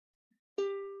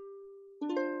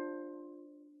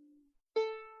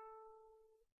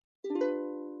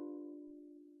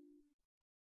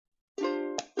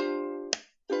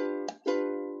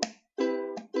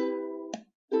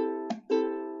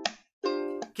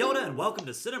Kia ora and welcome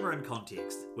to Cinema in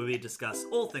Context, where we discuss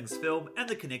all things film and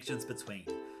the connections between.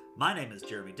 My name is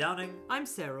Jeremy Downing. I'm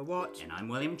Sarah Watt. And I'm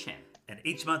William Chan. And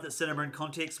each month at Cinema in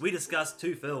Context, we discuss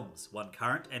two films, one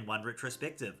current and one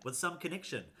retrospective, with some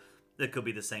connection. It could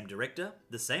be the same director,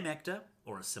 the same actor,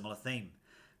 or a similar theme.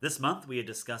 This month we are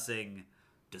discussing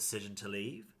Decision to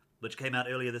Leave, which came out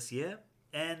earlier this year,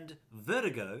 and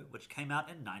Vertigo, which came out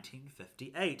in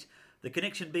 1958. The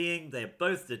connection being they're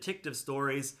both detective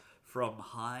stories from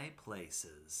high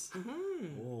places.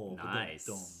 Oh, Nice.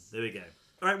 ba-dum-dum. There we go.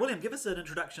 All right, William, give us an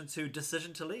introduction to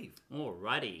Decision to Leave.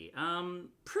 Alrighty.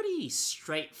 Pretty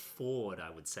straightforward, I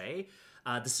would say.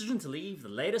 Decision to Leave, the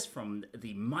latest from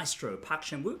the maestro Park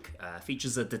Chan-wook,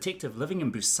 features a detective living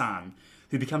in Busan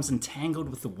who becomes entangled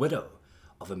with the widow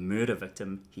of a murder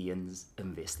victim he is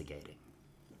investigating.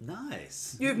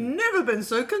 Nice. You've never been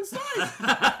so concise.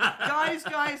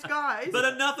 guys.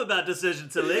 But enough about Decision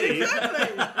to Leave.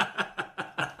 Exactly.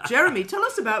 Jeremy, tell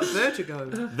us about Vertigo.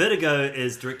 Vertigo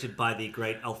is directed by the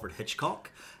great Alfred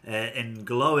Hitchcock in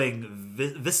glowing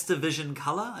VistaVision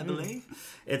color, I believe.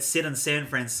 It's set in San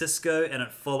Francisco and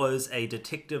it follows a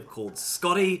detective called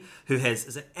Scotty who has,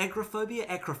 is it agoraphobia?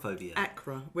 Acrophobia?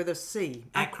 Acra, with a C.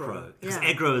 Acro. Because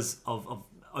Yeah. aggro is of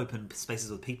open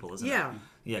spaces with people, isn't Yeah. it?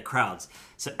 Yeah, crowds.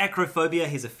 So acrophobia,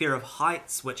 he has a fear of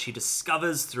heights, which he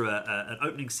discovers through an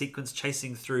opening sequence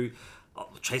chasing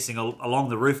along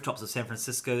the rooftops of San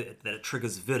Francisco, that it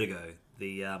triggers vertigo,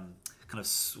 the kind of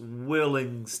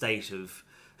swirling state of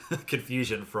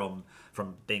confusion from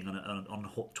being on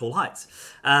tall heights.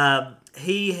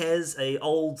 He has a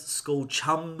old school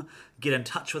chum get in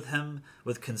touch with him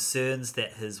with concerns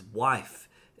that his wife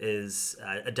is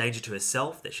a danger to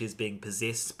herself, that she's being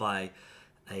possessed by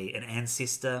an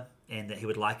ancestor, and that he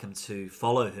would like him to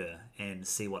follow her and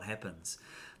see what happens.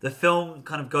 The film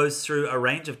kind of goes through a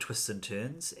range of twists and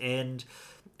turns, and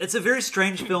it's a very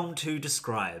strange film to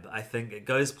describe. I think it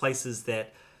goes places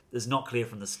that is not clear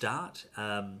from the start,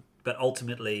 but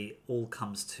ultimately all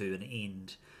comes to an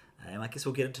end. And I guess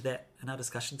we'll get into that in our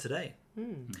discussion today.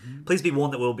 Please be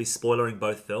warned that we'll be spoilering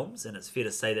both films, and it's fair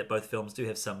to say that both films do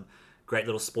have some great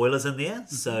little spoilers in there.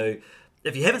 So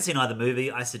if you haven't seen either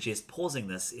movie, I suggest pausing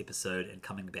this episode and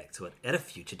coming back to it at a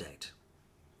future date.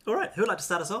 All right, who would like to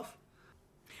start us off?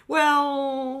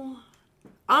 Well,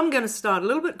 I'm going to start a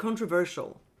little bit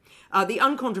controversial. The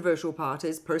uncontroversial part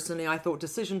is, personally, I thought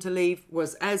Decision to Leave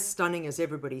was as stunning as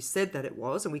everybody said that it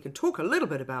was, and we can talk a little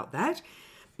bit about that.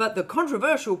 But the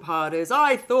controversial part is,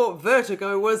 I thought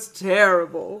Vertigo was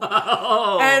terrible.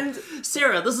 And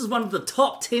Sarah, this is one of the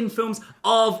top 10 films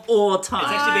of all time.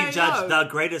 It's actually being I judged know. the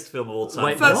greatest film of all time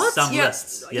Wait, by what? some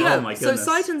lists. Yeah. Oh my So goodness.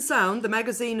 Sight and Sound, the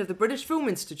magazine of the British Film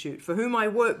Institute, for whom I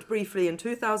worked briefly in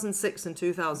 2006 and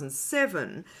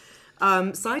 2007,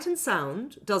 Sight and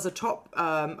Sound does a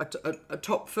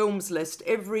top films list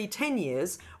every 10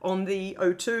 years on the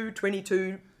 02,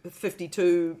 22,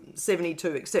 52,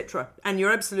 72, etc. And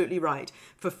you're absolutely right.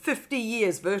 For 50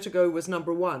 years, Vertigo was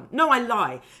number one. No, I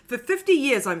lie. For 50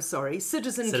 years,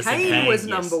 Citizen Kane was yes.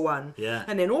 number one. Yeah.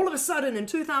 And then all of a sudden, in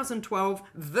 2012,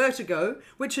 Vertigo,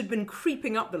 which had been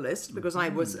creeping up the list, because I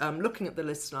was looking at the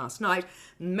list last night,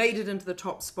 made it into the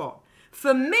top spot.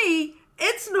 For me,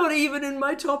 it's not even in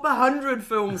my top 100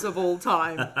 films of all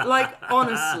time. Like,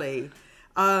 honestly.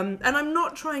 And I'm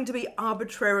not trying to be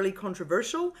arbitrarily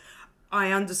controversial.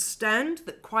 I understand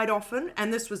that quite often,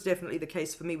 and this was definitely the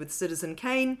case for me with Citizen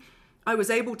Kane, I was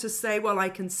able to say, well, I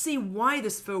can see why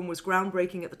this film was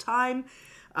groundbreaking at the time,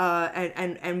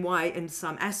 and why in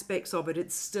some aspects of it,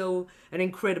 it's still an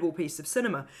incredible piece of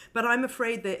cinema. But I'm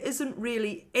afraid there isn't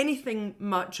really anything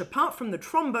much, apart from the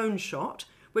trombone shot,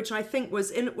 which I think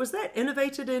was that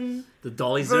innovated in The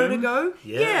dolly zoom? Vertigo?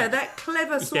 Yeah. That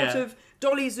clever sort Yeah. of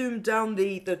dolly zoom down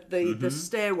the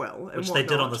stairwell and Which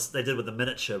whatnot. they did with the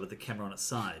miniature with the camera on its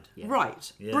side.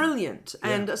 Right, Yeah. brilliant. Yeah.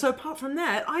 And so apart from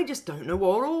that, I just don't know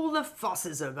what all the fuss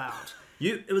is about.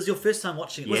 It was your first time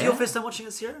watching it. Was it Yeah. your first time watching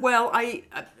it, Sarah? Well,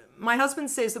 my husband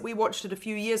says that we watched it a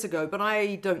few years ago, but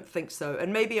I don't think so.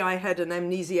 And maybe I had an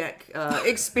amnesiac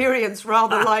experience,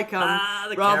 rather like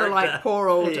character. poor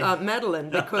old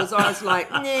Madeline, because I was like,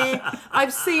 nah.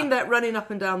 I've seen that running up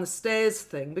and down the stairs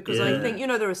thing, because I Yeah. think,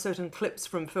 there are certain clips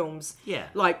from films, Yeah.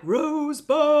 like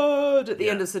Rosebud at the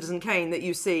end Yeah. of Citizen Kane that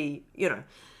you see,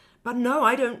 But no,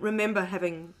 I don't remember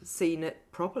having seen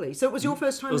it properly. So it was your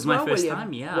first time It was as well, my first William?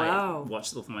 time, yeah. Wow. I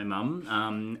watched it with my mum.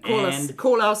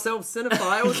 Call ourselves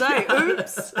cinephiles, eh?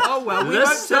 Oops. Oh, well, we This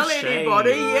won't tell is a shame.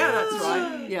 anybody. Yeah, that's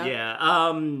right. Yeah. Yeah,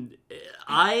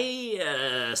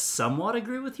 I somewhat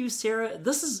agree with you, Sarah.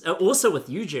 This is also with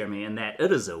you, Jeremy, in that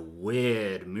it is a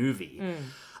weird movie.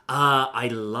 I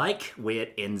like where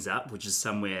it ends up, which is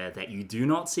somewhere that you do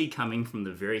not see coming from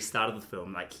the very start of the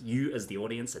film. Like, you as the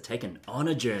audience are taken on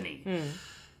a journey.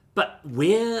 But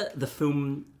where the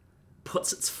film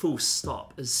puts its full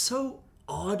stop is so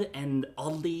odd and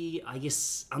oddly, I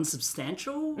guess,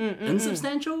 insubstantial. It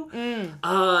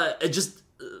just,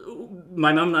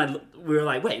 my mum and I, we were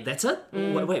like, wait, that's it?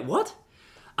 Wait, what?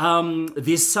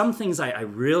 There's some things I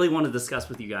really want to discuss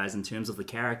with you guys in terms of the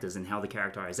characters and how the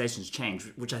characterizations change,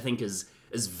 which I think is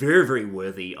very, very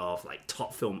worthy of like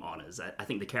top film honors. I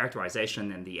think the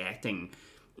characterization and the acting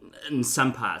in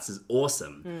some parts is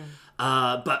awesome.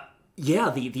 But yeah,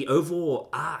 the overall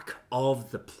arc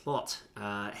of the plot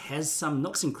has some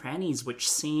nooks and crannies which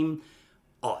seem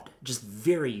odd, just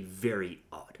very, very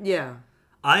odd. Yeah.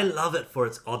 I love it for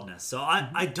its oddness. So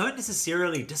I don't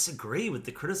necessarily disagree with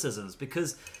the criticisms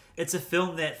because it's a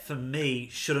film that for me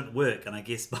shouldn't work, and I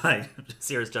guess by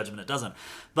Sarah's judgment it doesn't.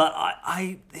 But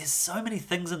there's so many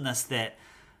things in this that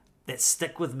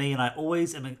stick with me, and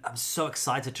I'm so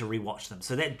excited to rewatch them.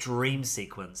 So that dream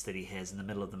sequence that he has in the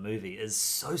middle of the movie is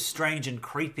so strange and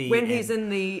creepy. When he's in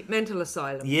the mental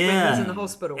asylum. Yeah. When he's in the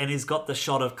hospital. And he's got the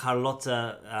shot of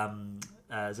Carlota...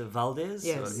 is it Valdez?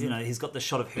 Yes. You know, he's got the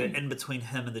shot of her in between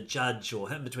him and the judge, or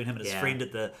him between him and his friend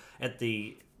at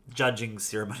the judging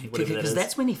ceremony, whatever that is. Because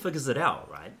that's when he figures it out,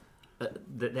 right?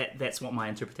 That's what my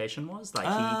interpretation was.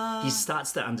 Like he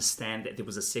starts to understand that there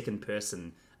was a second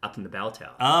person up in the bell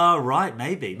tower. Oh, right,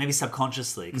 maybe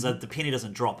subconsciously, because the penny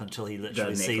doesn't drop until he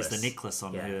literally sees the necklace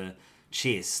on her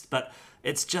chest. But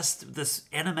it's just this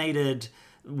animated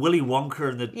Willy Wonka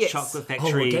and the Chocolate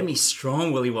Factory. Oh, it gave me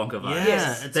strong Willy Wonka vibes. Yeah,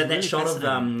 yes. That really shot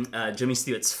of Jimmy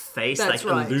Stewart's face, That's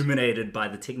right. illuminated by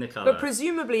the Technicolor. But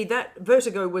presumably that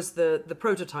Vertigo was the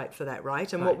prototype for that,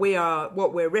 right? And what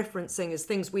we're referencing is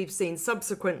things we've seen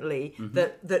subsequently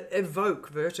that evoke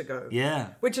Vertigo. Yeah.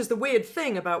 Which is the weird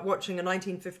thing about watching a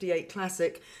 1958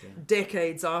 classic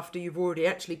decades after you've already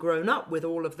actually grown up with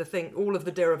all of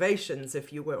the derivations,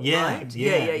 if you will. Right?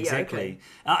 Yeah, exactly. Okay.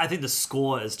 I think the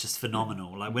score is just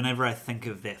phenomenal. Like, whenever I think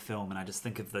of that film and I just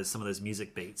think of some of those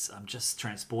music beats, I'm just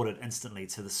transported instantly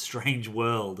to the strange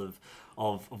world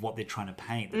of what they're trying to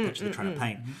paint, the picture they're trying to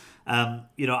paint.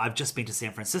 You know, I've just been to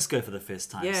San Francisco for the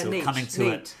first time, so coming to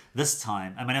it this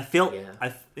time, I mean, I felt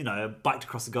I biked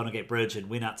across the Golden Gate Bridge and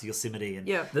went out to Yosemite, and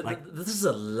this is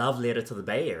a love letter to the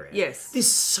Bay Area. Yes, there's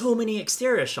so many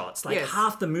exterior shots. Like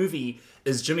half the movie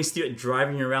is Jimmy Stewart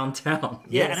driving around town.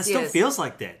 And it still feels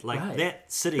like that. Like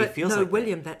that city feels like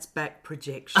William, that. that's back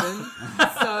projection.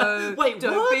 So wait,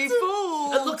 don't be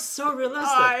fooled. It looks so realistic.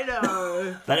 I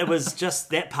know. But it was just,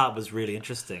 that part was really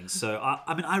interesting. So,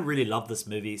 I mean, I really love this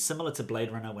movie. Similar to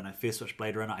Blade Runner, when I first watched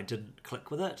Blade Runner, I didn't click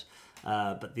with it.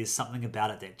 But there's something about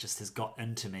it that just has got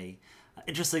into me.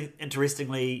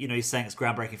 Interestingly, you know, you're saying it's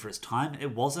groundbreaking for its time.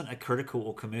 It wasn't a critical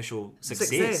or commercial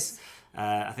success.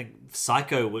 I think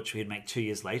Psycho, which we'd make 2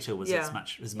 years later, was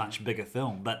his much bigger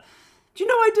film. But do you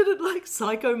know, I didn't like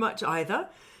Psycho much either.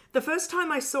 The first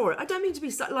time I saw it, I don't mean to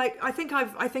be like, I think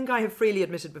I have freely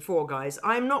admitted before, guys,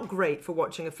 I'm not great for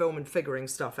watching a film and figuring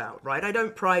stuff out, right? I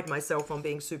don't pride myself on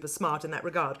being super smart in that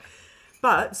regard.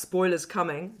 But spoilers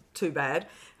coming, too bad,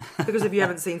 because if you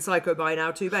haven't seen Psycho by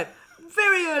now, too bad.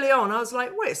 Very early on, I was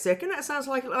like, wait a second, that sounds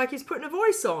like he's putting a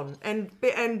voice on, and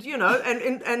you know,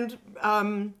 and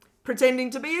pretending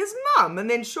to be his mum, and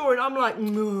then I'm like,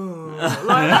 no,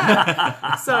 like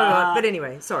that. So, but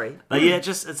anyway, sorry. But yeah,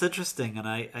 it's interesting, and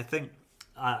I think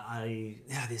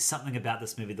there's something about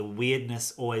this movie. The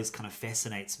weirdness always kind of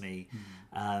fascinates me,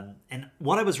 and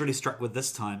what I was really struck with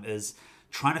this time is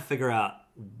trying to figure out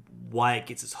why it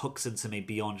gets its hooks into me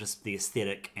beyond just the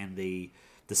aesthetic and the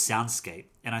soundscape.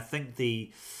 And I think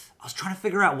I was trying to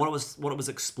figure out what it was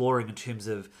exploring in terms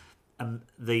of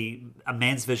a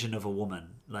man's vision of a woman.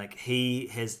 Like,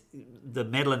 the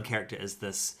Madeline character is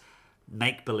this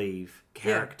make-believe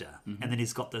character, and then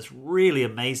he's got this really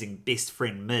amazing best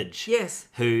friend Midge,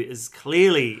 who is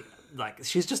clearly, like,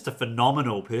 she's just a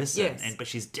phenomenal person, but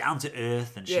she's down to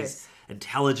earth, and she's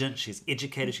intelligent, she's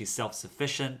educated, she's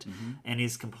self-sufficient, and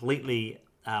he's completely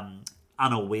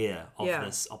unaware of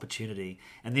this opportunity.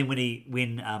 And then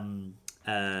when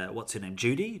what's her name,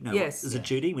 Judy? No, is it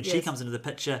Judy? When she comes into the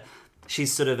picture,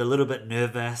 she's sort of a little bit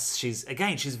nervous. She's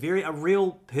very a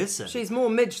real person. She's more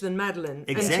Midge than Madeline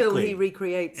until he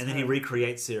recreates her. And then he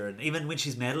recreates her. And even when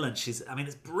she's Madeline,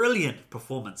 it's brilliant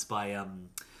performance by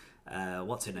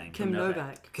what's her name? Kim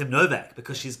Novak. Kim Novak,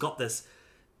 because she's got this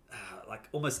like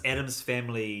almost Addams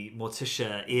Family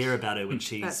Morticia air about her when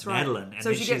she's Madeline. And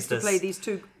so she gets to play these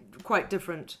two quite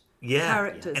different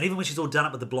characters. And even when she's all done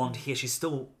up with the blonde hair, she's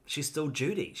still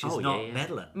Judy. She's not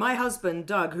Madeline. My husband,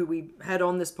 Doug, who we had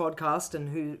on this podcast and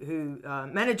who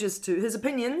manages to, his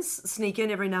opinions sneak in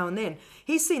every now and then,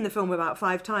 he's seen the film about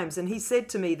 5 times, and he said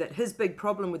to me that his big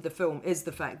problem with the film is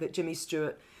the fact that Jimmy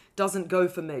Stewart doesn't go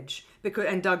for Midge.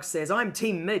 And Doug says, I'm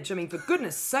Team Midge. I mean, for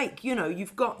goodness sake,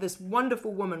 you've got this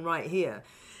wonderful woman right here.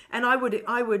 And I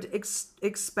would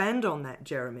expand on that,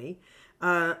 Jeremy.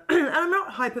 And I'm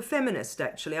not hyper-feminist,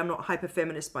 actually. I'm not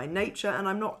hyper-feminist by nature, and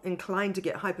I'm not inclined to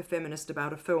get hyper-feminist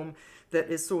about a film that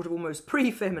is sort of almost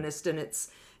pre-feminist in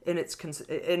its conceit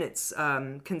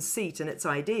and its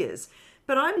ideas.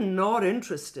 But I'm not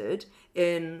interested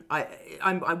in...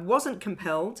 I wasn't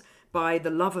compelled by the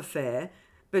love affair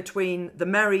between the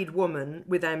married woman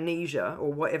with amnesia,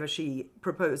 or whatever she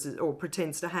proposes or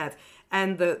pretends to have,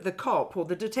 and the cop or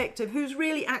the detective who's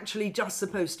really actually just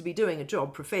supposed to be doing a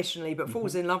job professionally but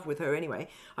falls in love with her anyway.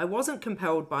 I wasn't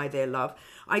compelled by their love.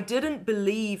 I didn't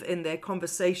believe in their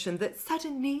conversation that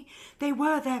suddenly they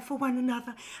were there for one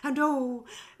another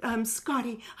and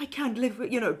Scotty, I can't live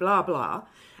with, blah, blah.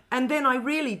 And then I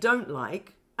really don't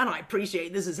like... and I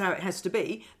appreciate this is how it has to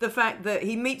be, the fact that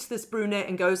he meets this brunette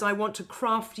and goes, I want to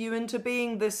craft you into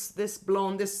being this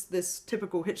blonde, this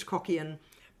typical Hitchcockian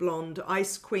blonde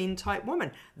ice queen type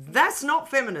woman. That's not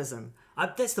feminism.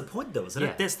 That's the point, though, isn't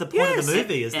it? That's the point of the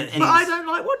movie. But I don't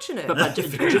like watching it. But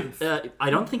I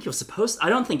don't think I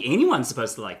don't think anyone's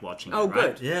supposed to like watching it. Oh,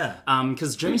 right? good. Yeah.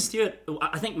 Because Jimmy Stewart,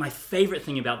 I think my favorite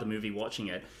thing about the movie watching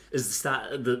it is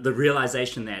the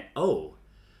realization that,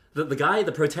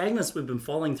 the protagonist we've been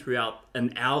following throughout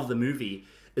an hour of the movie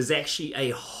is actually a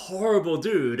horrible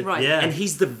dude. Right. Yeah. And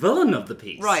he's the villain of the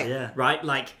piece. Right. Yeah. Right?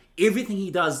 Like, everything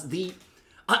he does,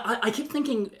 I keep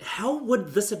thinking, how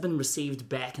would this have been received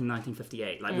back in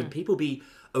 1958? Like, would people be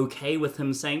okay with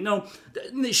him saying, no,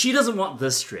 she doesn't want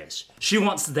this dress. She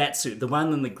wants that suit, the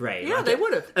one in the grey. Yeah, like, they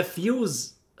would have. It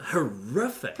feels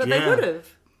horrific. But they would have.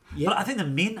 Yeah. But I think the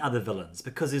men are the villains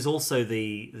because there's also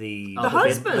the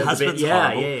husband. The husband's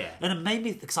Yeah, horrible. yeah. And it made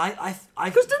me because I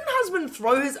Because didn't the husband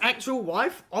throw his actual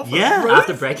wife off Yeah. a roof?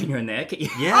 After breaking her neck. yeah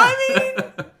I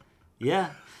mean... yeah.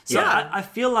 So Yeah. I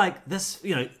feel like this,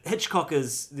 Hitchcock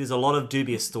there's a lot of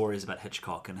dubious stories about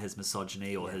Hitchcock and his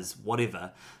misogyny or his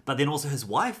whatever, but then also his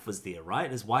wife was there,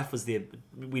 right? His wife was there.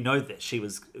 We know that she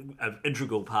was an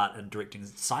integral part in directing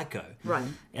Psycho. Right.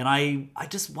 And I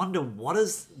just wonder, what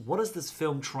is this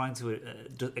film trying to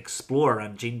explore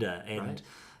around gender and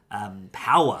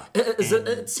power?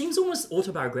 It seems almost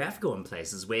autobiographical in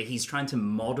places where he's trying to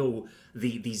model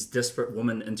these disparate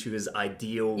women into his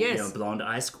ideal, Yes. blonde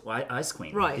ice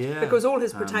queen. Right, Yeah. because all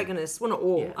his protagonists, well, not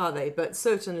all, are they? But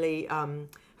certainly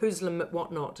Hooslam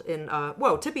McWhatnot in,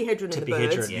 Tippi Hedren in The Tippi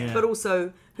Birds, Hedren, yeah. but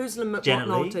also Hooslam Janet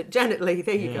McWhatnot, Leigh. Janet Leigh,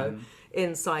 there you go,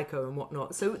 in Psycho and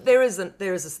whatnot. So there's a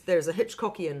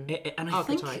Hitchcockian And I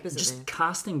archetype, think isn't just there?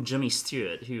 casting Jimmy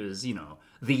Stewart, who is,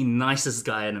 the nicest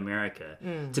guy in America,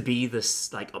 to be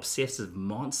this, like, obsessive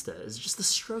monster is just a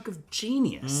stroke of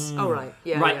genius. Oh, right,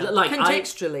 yeah, Right, yeah. like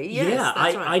Contextually, yes,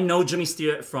 that's right. I know Jimmy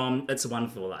Stewart from It's a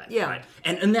Wonderful Life. Yeah. Right?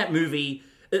 And in that movie,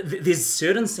 there's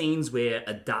certain scenes where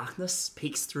a darkness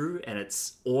peeks through and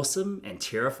it's awesome and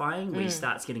terrifying, where he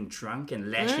starts getting drunk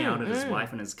and lashing out at his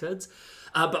wife and his kids.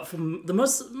 But from the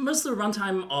most of the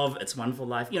runtime of It's a Wonderful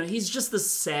Life, he's just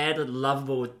this sad,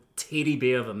 lovable teddy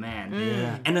bear of a man.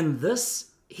 Yeah. And in this,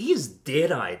 he is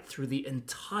dead-eyed through the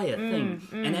entire thing.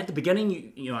 And at the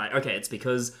beginning, you're like, okay, it's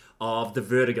because of the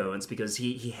vertigo. It's because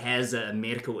he has a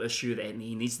medical issue that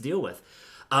he needs to deal with.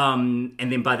 And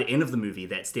then by the end of the movie,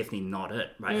 that's definitely not it,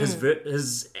 right?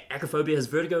 His acrophobia, his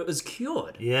vertigo is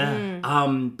cured. Yeah.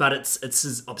 But it's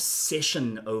his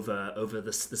obsession over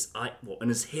this in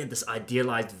his head, this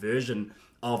idealized version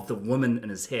of the woman in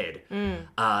his head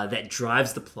that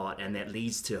drives the plot and that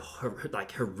leads to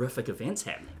horrific events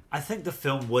happening. I think the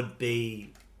film would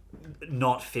be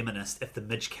not feminist if the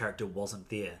Midge character wasn't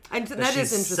there. And But that is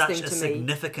she's interesting such a to me.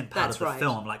 significant part That's of the right.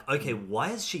 film. Like, okay,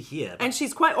 why is she here? And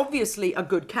she's quite obviously a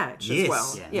good catch as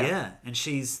well. Yeah. And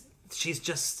she's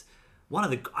just one of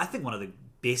the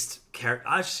best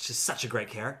characters. She's just such a great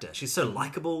character. She's so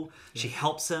likable. She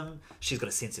helps him. She's got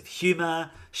a sense of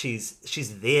humor. She's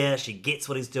there. She gets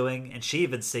what he's doing, and she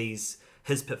even sees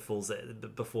his pitfalls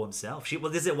before himself.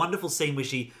 There's that wonderful scene where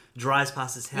she drives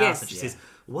past his house and she says,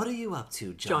 "What are you up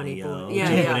to, Johnny boy?" O?"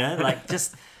 Yeah. Like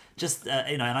just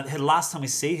and her last time we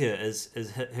see her is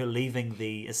her leaving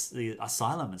the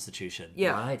asylum institution.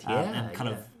 Yeah. Right, And kind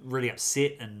of really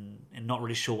upset and not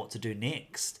really sure what to do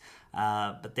next.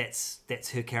 But that's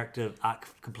her character arc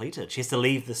completed. She has to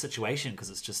leave the situation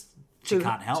because it's just she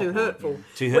can't help. Too hurtful.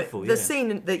 Too hurtful, The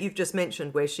scene that you've just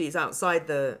mentioned where she's outside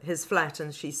his flat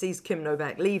and she sees Kim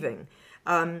Novak leaving,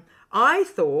 I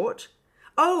thought,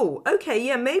 oh, okay,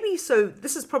 yeah, maybe so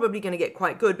this is probably going to get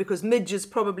quite good because Midge is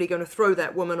probably going to throw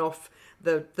that woman off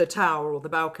the tower or the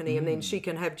balcony and then she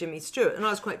can have Jimmy Stewart. And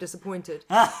I was quite disappointed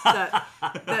that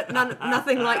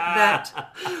nothing like that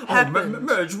happened.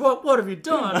 Midge, what have you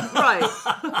done? Right.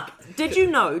 Did you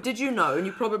know, and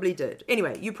you probably did.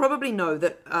 Anyway, you probably know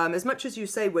that as much as you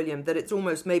say, William, that it's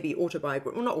almost maybe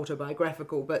autobiographical, well, not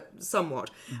autobiographical, but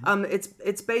somewhat.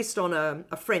 It's based on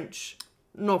a French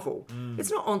novel.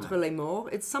 It's not Entre les Morts,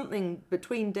 it's something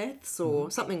between deaths or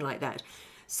something like that.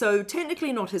 So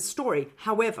technically not his story.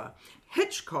 However,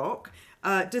 Hitchcock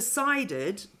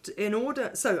decided and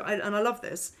I love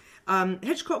this,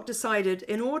 Hitchcock decided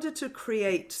in order to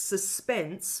create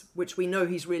suspense, which we know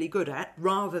he's really good at,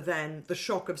 rather than the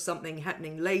shock of something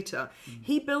happening later,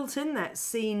 he built in that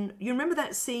scene. You remember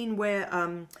that scene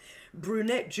where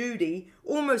brunette Judy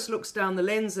almost looks down the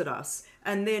lens at us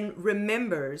and then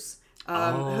remembers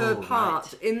her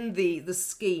part in the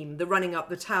scheme, the running up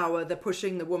the tower, the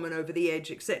pushing the woman over the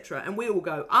edge, etc. And we all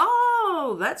go,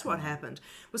 oh, that's what happened.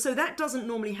 Well, so that doesn't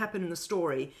normally happen in the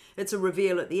story. It's a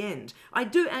reveal at the end. I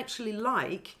do actually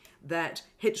like that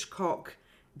Hitchcock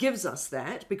gives us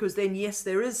that, because then, yes,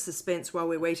 there is suspense while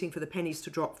we're waiting for the pennies to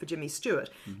drop for Jimmy Stewart.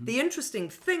 The interesting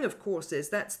thing, of course, is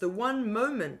that's the one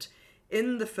moment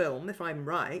in the film, if I'm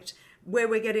right, where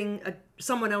we're getting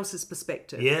someone else's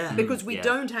perspective. Yeah. Because we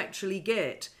don't actually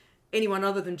get anyone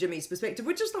other than Jimmy's perspective,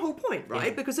 which is the whole point, right?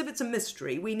 Yeah. Because if it's a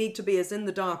mystery, we need to be as in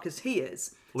the dark as he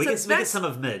is. We get some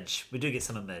of Midge. We do get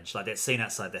some of Midge, like that scene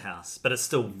outside the house, but it's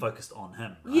still focused on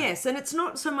him. Right? Yes, and it's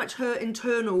not so much her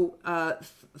internal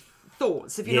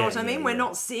thoughts, if you know what I mean. We're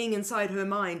not seeing inside her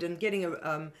mind and getting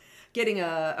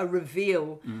a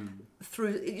reveal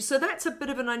through. So that's a bit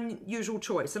of an unusual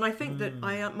choice, and I think that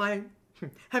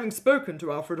having spoken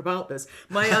to Alfred about this,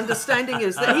 my understanding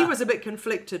is that he was a bit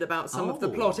conflicted about some of the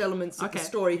plot elements of the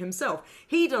story himself.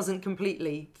 He doesn't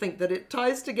completely think that it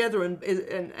ties together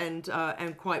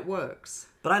and quite works.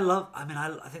 But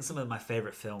I think some of my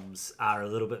favourite films are a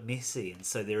little bit messy, and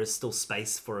so there is still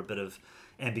space for a bit of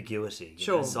ambiguity. You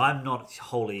know? So I'm not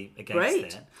wholly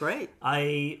against that. Great.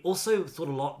 I also thought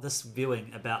a lot this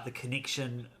viewing about the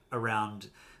connection around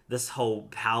this whole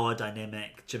power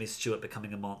dynamic, Jimmy Stewart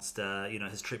becoming a monster,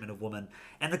 his treatment of women,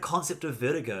 and the concept of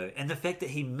vertigo, and the fact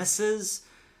that he misses.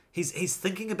 He's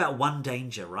thinking about one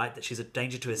danger, right? That she's a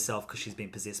danger to herself because she's been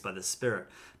possessed by the spirit.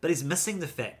 But he's missing the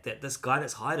fact that this guy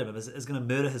that's hired him is going to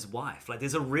murder his wife. Like,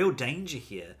 there's a real danger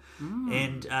here.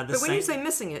 And but when you say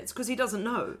missing it, it's because he doesn't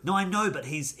know. No, I know, but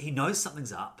he knows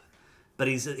something's up. But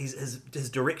his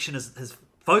direction his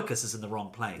focus is in the wrong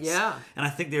place. Yeah. And I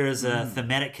think there is a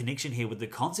thematic connection here with the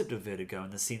concept of vertigo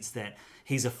in the sense that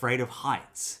he's afraid of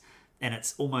heights. And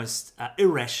it's almost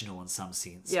irrational in some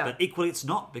sense. Yeah. But equally it's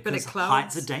not, because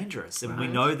heights are dangerous. And we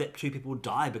know that 2 people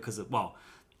die because of,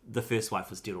 the first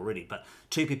wife was dead already, but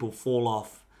 2 people fall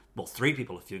off, 3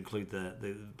 people if you include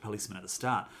the policeman at the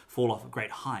start, fall off at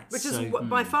great heights. Which is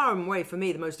by far and away, for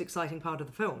me, the most exciting part of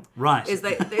the film. Right. Is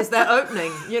that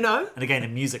opening, And again, the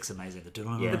music's amazing.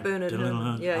 The Bernard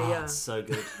Herrmann. Yeah. It's so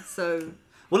good. So...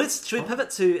 Well, should we pivot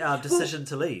to our decision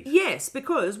to leave? Yes,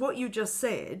 because what you just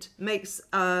said makes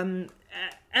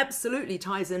absolutely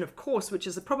ties in, of course, which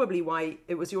is probably why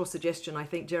it was your suggestion, I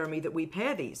think, Jeremy, that we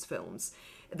pair these films.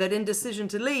 That in Decision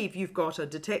to Leave, you've got a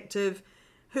detective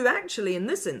who actually, in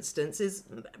this instance, is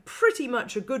pretty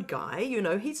much a good guy.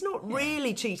 He's not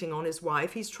really cheating on his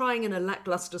wife. He's trying in a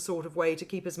lackluster sort of way to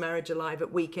keep his marriage alive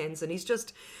at weekends, and he's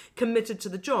just committed to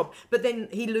the job. But then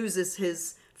he loses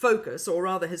his focus, or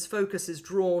rather his focus is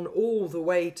drawn all the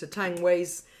way to Tang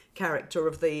Wei's character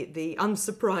of the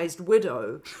unsurprised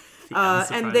widow.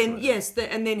 And then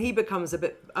and then he becomes a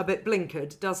bit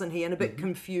blinkered, doesn't he, and a bit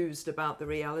confused about the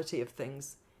reality of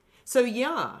things. So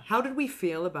how did we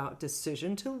feel about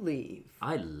Decision to Leave?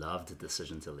 I loved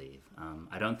Decision to Leave.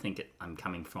 I don't think I'm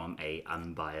coming from a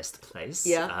unbiased place.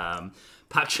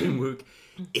 Park Chan-wook,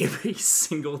 every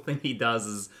single thing he does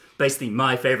is basically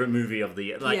my favorite movie of the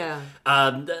year.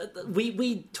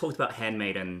 We talked about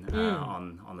Handmaiden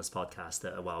on this podcast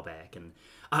a while back, and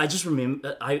I just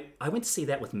remember I went to see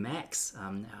that with Max,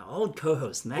 our old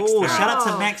co-host Max. Oh, shout out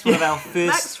to Max, one of our first.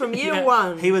 Max from year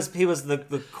one. He was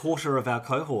the quarter of our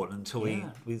cohort until we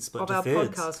split to thirds. Of our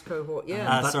podcast cohort,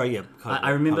 cohort, I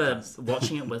remember podcast.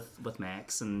 watching it with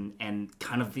Max and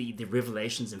kind of the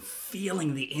revelations and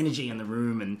feeling the energy in the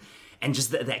room and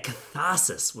just that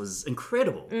catharsis was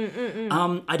incredible.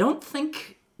 I don't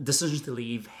think Decision to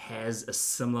Leave has a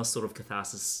similar sort of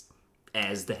catharsis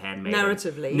as The Handmaiden.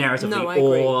 Narratively. Narratively. No, I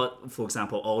agree. Or, for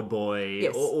example, Old Boy.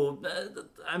 Yes. Or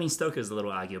I mean, Stoker's a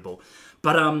little arguable.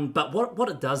 But what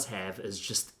it does have is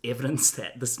just evidence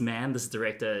that this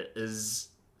director, is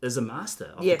a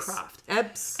master of the craft.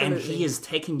 Absolutely. And he is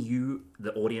taking you,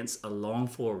 the audience, along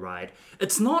for a ride.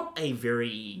 It's not a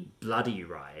very bloody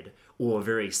ride or a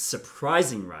very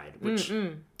surprising ride, which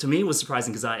to me was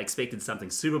surprising because I expected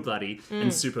something super bloody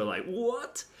and super like,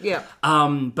 what? Yeah.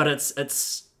 But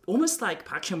it's almost like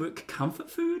Park Chan-wook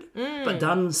comfort food, but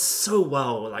done so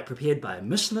well, like prepared by a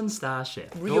Michelin star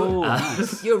chef.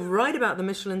 You're right about the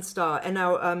Michelin star. And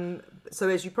now, so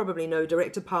as you probably know,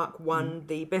 director Park won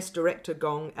the Best Director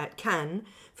gong at Cannes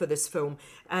for this film.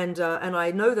 And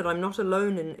I know that I'm not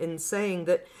alone in saying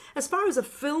that as far as a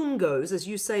film goes, as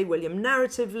you say, William,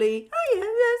 narratively, oh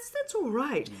yeah, that's all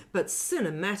right. But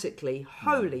cinematically,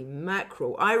 holy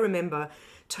mackerel. I remember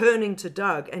turning to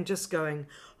Doug and just going,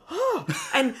 oh,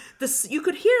 and this, you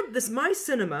could hear this My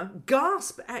Cinema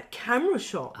gasp at camera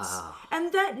shots.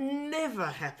 And that never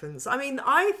happens. I mean,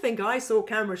 I think I saw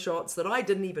camera shots that I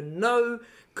didn't even know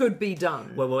could be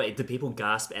done. Wait, did people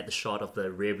gasp at the shot of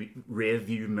the rear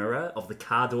view mirror of the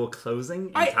car door closing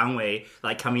and Tang Wei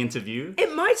like coming into view?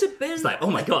 It might have been. It's like,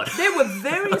 oh my God. There were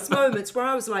various moments where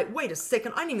I was like, wait a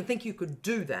second, I didn't even think you could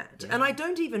do that. Yeah. And I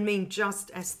don't even mean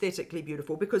just aesthetically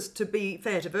beautiful, because to be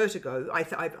fair to Vertigo, I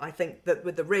think that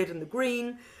with the red and the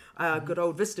green, good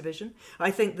old VistaVision,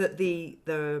 I think that the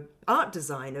art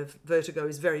design of Vertigo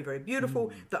is very, very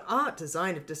beautiful. The art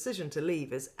design of Decision to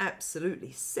Leave is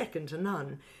absolutely second to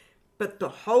none. But the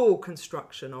whole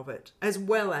construction of it, as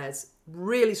well as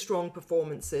really strong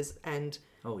performances and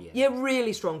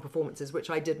really strong performances, which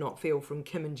I did not feel from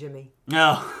Kim and Jimmy.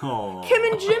 Oh. Kim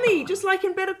and Jimmy, just like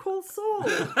in Better Call Saul.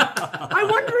 I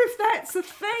wonder if that's a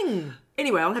thing.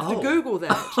 Anyway, I'll have to Google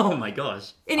that. Oh my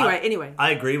gosh. Anyway.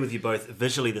 I agree with you both.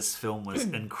 Visually, this film was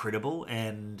incredible,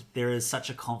 and there is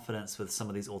such a confidence with some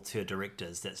of these auteur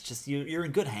directors that's just, you're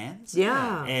in good hands.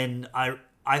 Yeah. And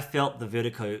I felt the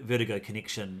Vertigo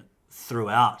connection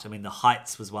throughout. I mean, The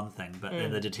Heights was one thing, but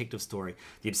in the detective story,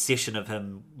 the obsession of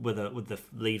him with the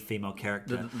lead female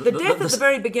character, The death at the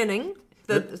very beginning.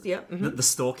 The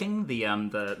stalking, the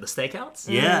stakeouts.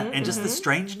 Yeah, and just the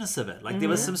strangeness of it. Like there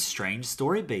was some strange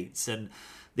story beats, and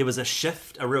there was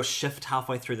a real shift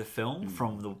halfway through the film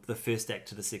from the first act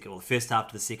to the second, or the first half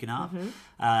to the second half,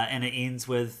 and it ends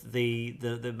with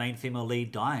the main female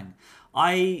lead dying.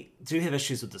 I do have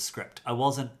issues with the script. I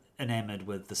wasn't enamored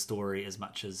with the story as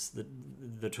much as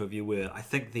the two of you were. I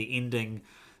think the ending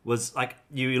was, like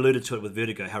you alluded to it with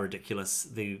Vertigo, how ridiculous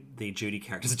the Judy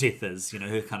character's death is. You know,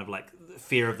 her kind of like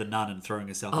fear of the nun and throwing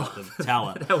herself out the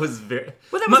tower. That was very...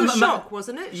 Well, that was a shock,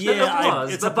 wasn't it? Yeah,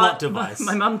 it's a plot device.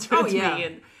 My mum turned to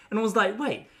me and was like,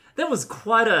 wait, that was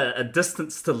quite a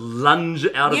distance to lunge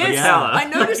out of the tower. I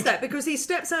noticed that because he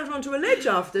steps out onto a ledge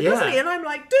after, doesn't he? And I'm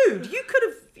like, dude, you could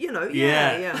have,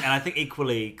 Yeah. And I think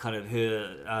equally, kind of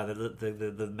her,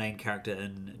 the main character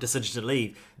in Decision to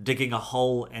Leave, digging a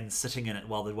hole and sitting in it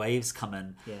while the waves come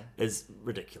in is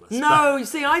ridiculous. No, you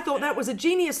see, I thought that was a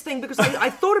genius thing because I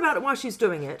thought about it while she's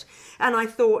doing it, and I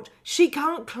thought, she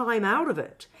can't climb out of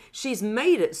it. She's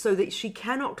made it so that she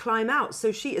cannot climb out.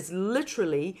 So she is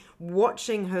literally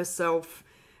watching herself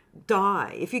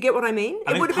die, if you get what I mean.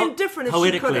 It would have been different if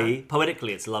she could have.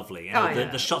 Poetically, it's lovely. And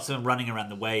the shots of him running around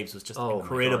the waves was just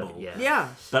incredible. God, yeah.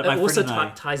 But it also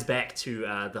ties back to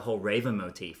the whole Raven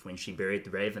motif when she buried the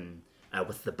Raven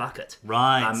with the bucket.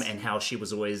 Right. And how she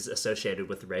was always associated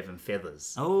with the Raven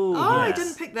feathers. Oh, yes. I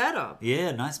didn't pick that up.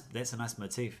 Yeah, nice. That's a nice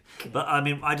motif. But I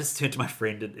mean, I just turned to my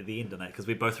friend at the end, because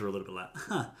we both were a little bit like,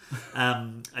 huh.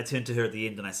 I turned to her at the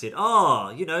end and I said,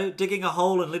 digging a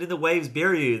hole and letting the waves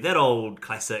bury you. That old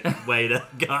classic way to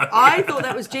go. I thought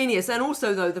that was genius. And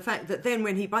also, though, the fact that then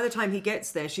by the time he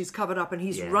gets there, she's covered up and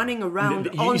he's running around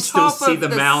on top of the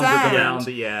mound sand. Around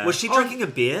it, yeah. Was she drinking a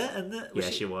beer?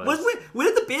 She was.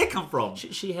 Where did the beer come from?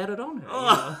 She had it on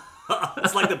her.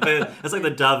 It's like the bird. It's like the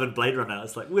dove in Blade Runner.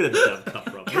 It's like, where did the dove come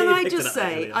from? Can I just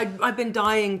say, I've been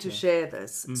dying to share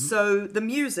this. Mm-hmm. So the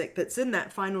music that's in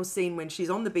that final scene when she's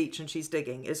on the beach and she's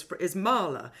digging is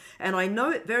Mahler. And I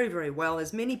know it very, very well,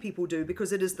 as many people do,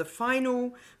 because it is the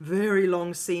final, very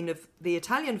long scene of the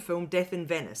Italian film Death in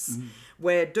Venice,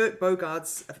 where Dirk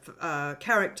Bogart's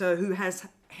character, who has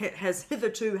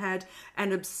hitherto had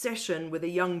an obsession with a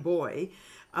young boy,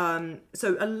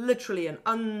 Literally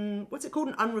what's it called?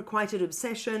 An unrequited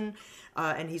obsession.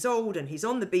 And he's old and he's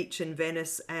on the beach in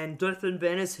Venice, and death in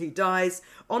Venice, he dies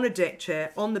on a deck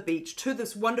chair on the beach to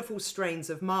this wonderful strains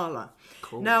of Mahler.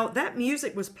 Cool. Now, that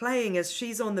music was playing as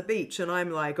she's on the beach, and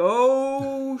I'm like,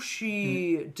 oh,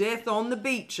 death on the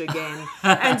beach again.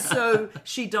 And so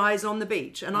she dies on the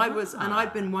beach. And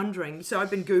I've been wondering, so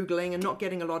I've been Googling and not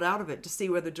getting a lot out of it to see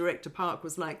whether Director Park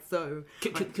was like, so.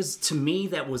 Because to me,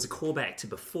 that was a callback to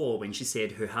before when she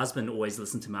said her husband always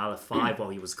listened to Mahler 5 while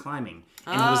he was climbing.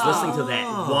 And he was listening to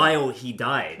that while he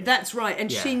died. That's right.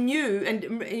 And she knew, and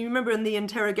you remember in the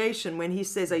interrogation when he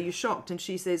says, are you shocked? And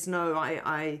she says, no,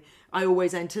 I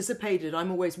always anticipated, I'm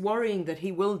always worrying that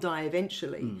he will die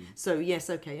eventually. So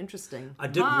yes, okay, interesting. I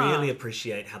did really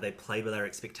appreciate how they played with our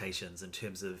expectations in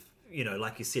terms of, you know,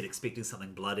 like you said, expecting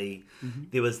something bloody.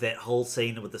 There was that whole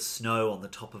scene with the snow on the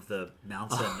top of the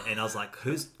mountain, and I was like,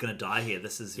 who's going to die here?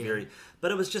 This is very... But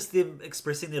it was just them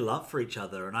expressing their love for each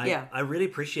other, and I really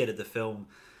appreciated the film.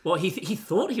 Well, he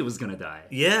thought he was going to die.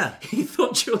 Yeah. He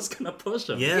thought she was going to push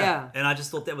him. Yeah. And I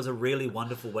just thought that was a really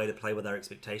wonderful way to play with our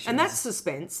expectations. And that's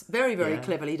suspense. Very, very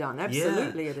cleverly done.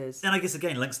 Absolutely it is. And I guess,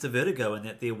 again, links to Vertigo, in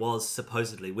that there was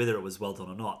supposedly, whether it was well done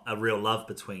or not, a real love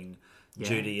between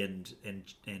Judy and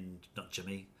not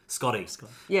Jimmy, Scotty.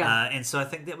 Yeah. And so I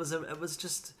think it was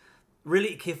just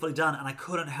really carefully done, and I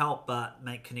couldn't help but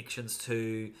make connections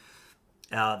to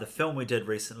the film we did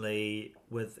recently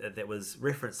with that was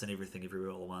referenced in Everything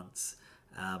Everywhere All at Once,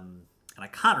 and I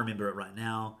can't remember it right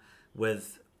now.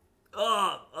 With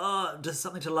just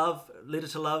Something to Love, Letter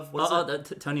to Love.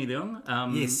 Tony Leung.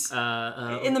 Yes.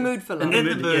 In the Mood for Love. In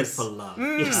the Mood yes. for Love.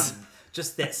 Yes.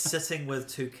 Just that sitting with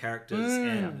two characters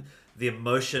and the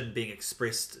emotion being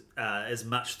expressed as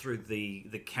much through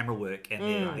the camera work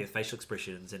and their facial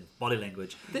expressions and body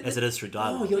language as it is through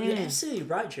dialogue. Oh, you're absolutely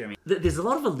right, Jeremy. There's a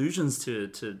lot of allusions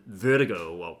to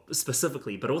Vertigo, well,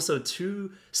 specifically, but also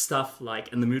to stuff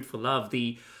like In the Mood for Love,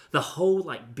 the whole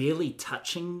like barely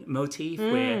touching motif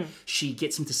where she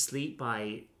gets him to sleep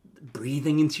by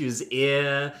breathing into his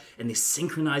ear, and they're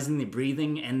synchronizing their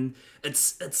breathing, and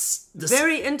it's this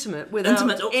very intimate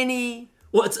without any...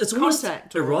 Well, it's almost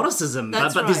contact eroticism,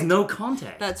 but there's no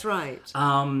contact. That's right.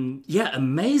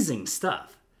 Amazing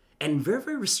stuff. And very,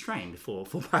 very restrained for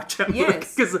Park Chan-wook.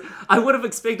 Yes. Because I would have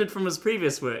expected from his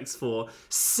previous works for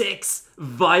sex,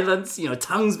 violence,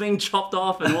 tongues being chopped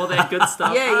off and all that good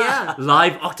stuff. Yeah.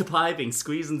 Live octopi being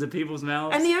squeezed into people's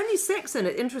mouths. And the only sex in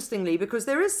it, interestingly, because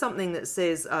there is something that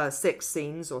says sex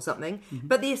scenes or something,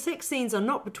 but the sex scenes are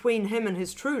not between him and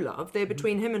his true love. They're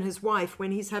between him and his wife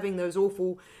when he's having those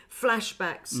awful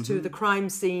flashbacks to the crime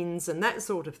scenes and that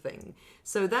sort of thing.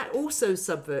 So that also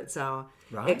subverts our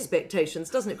expectations,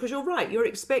 doesn't it? Because you're right, you're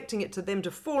expecting them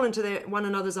to fall into one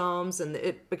another's arms, and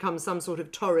it becomes some sort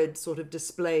of torrid sort of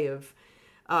display of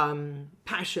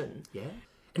passion. Yeah.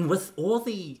 And with all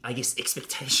the, I guess,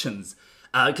 expectations,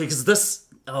 because this,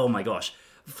 oh my gosh,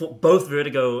 for both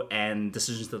Vertigo and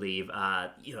Decision to Leave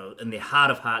are, in their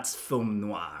heart of hearts, film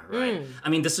noir, right? I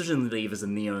mean, Decision to Leave is a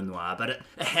neo-noir, but it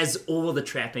has all the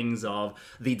trappings of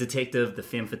the detective, the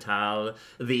femme fatale,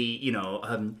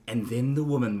 and then the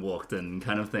woman walked in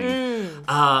kind of thing.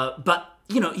 But,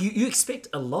 you expect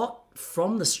a lot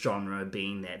from this genre,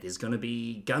 being that there's going to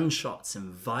be gunshots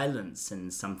and violence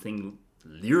and something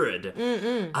lurid.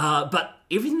 But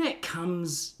everything that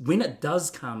comes, when it does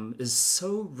come, is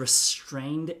so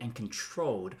restrained and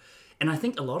controlled. And I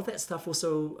think a lot of that stuff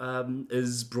also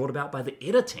is brought about by the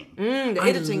editing. The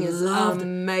editing is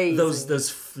amazing. Those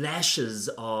flashes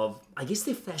of, I guess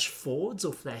they're flash forwards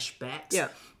or flashbacks. Yeah.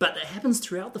 But it happens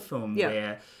throughout the film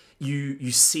where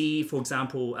you see, for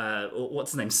example,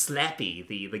 what's his name? Slappy,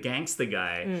 the gangster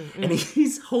guy. And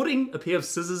he's holding a pair of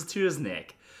scissors to his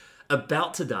neck,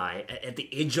 about to die at the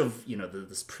edge of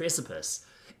this precipice,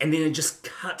 and then it just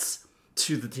cuts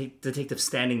to the detective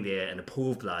standing there in a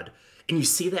pool of blood, and you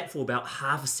see that for about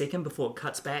half a second before it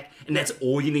cuts back, and that's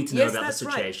all you need to know about the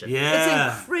situation. Right.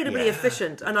 It's incredibly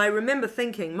efficient, and I remember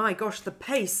thinking, my gosh, the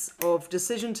pace of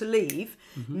Decision to Leave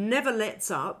never lets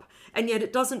up. And yet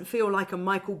it doesn't feel like a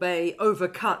Michael Bay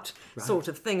overcut sort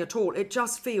of thing at all. It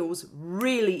just feels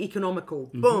really economical.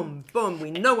 Boom, boom. We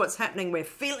know what's happening. We're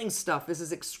feeling stuff. This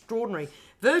is extraordinary.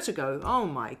 Vertigo, oh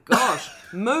my gosh,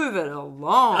 move it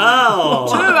along.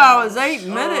 2 hours, 8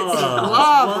 minutes,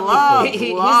 blah, blah, Here's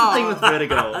the thing with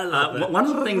Vertigo. One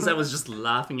of the things I was just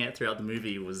laughing at throughout the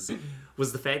movie was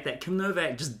the fact that Kim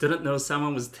Novak just didn't know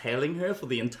someone was tailing her for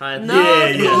the entire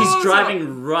thing. He's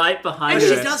driving right behind her.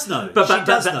 She does know. But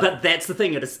that's the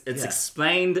thing. It's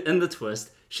explained in the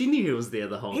twist. She knew he was there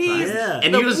the whole time.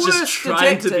 And he was just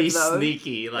trying to be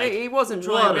sneaky. He wasn't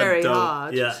trying very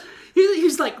hard. Yeah.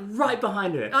 He's like right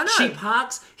behind her. I know. She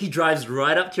parks, he drives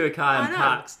right up to her car I and know.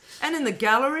 parks. And in the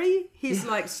gallery, he's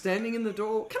like standing in the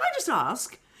door. Can I just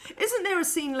ask? Isn't there a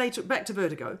scene later, back to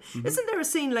Vertigo, isn't there a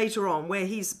scene later on where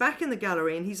he's back in the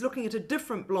gallery and he's looking at a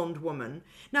different blonde woman?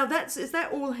 Now, is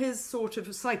that all his sort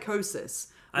of psychosis?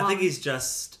 I think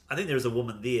I think there's a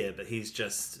woman there, but he's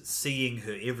just seeing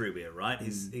her everywhere, right?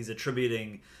 He's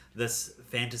attributing this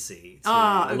fantasy to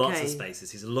lots of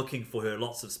spaces. He's looking for her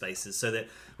lots of spaces, so that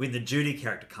when the Judy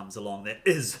character comes along, that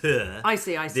is her. I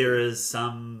see. There is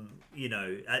some,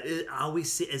 are we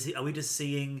just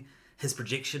seeing his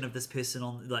projection of this person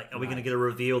on, like, are we going to get a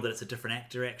reveal that it's a different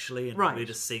actor actually, and we're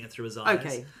just seeing it through his eyes?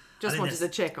 Okay. Just wanted to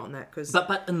check on that because.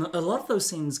 But in a lot of those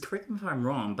scenes, correct me if I'm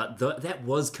wrong, but that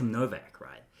was Kim Novak,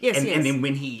 right? Yes, and, yes. And then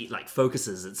when he like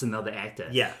focuses, it's another actor.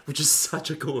 Yeah. Which is such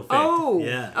a cool effect.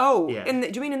 Yeah.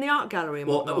 Do you mean in the art gallery?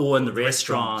 And or in the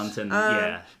restaurant and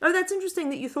yeah. Oh, that's interesting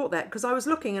that you thought that because I was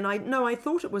looking and I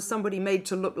thought it was somebody made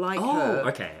to look like her.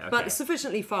 Okay. But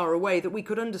sufficiently far away that we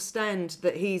could understand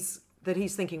that he's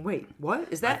thinking, wait, what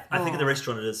is that? I think in the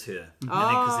restaurant it is her.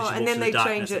 And then they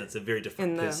change it. And it's a very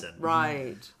different person.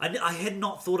 Right. I had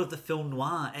not thought of the film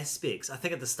noir aspects. I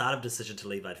think at the start of Decision to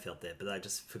Leave I'd felt that, but I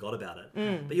just forgot about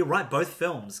it. But you're right, both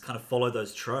films kind of follow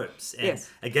those tropes. And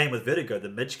again, with Vertigo, the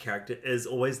Midge character is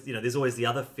always, there's always the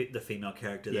other the female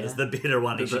character that is the better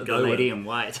one he should go the lady with. in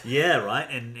white. Yeah, right.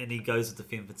 And he goes with the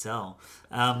femme fatale.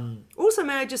 Also,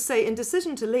 may I just say, in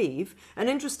Decision to Leave, an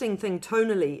interesting thing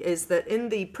tonally is that in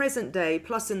the present day,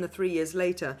 plus in the 3 years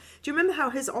later, do you remember how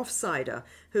his offsider,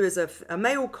 who is a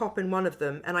male cop in one of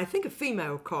them, and I think a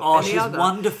female cop in the other. Oh, she's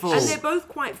wonderful. And they're both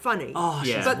quite funny. Oh,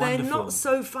 she's But wonderful. they're not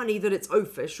so funny that it's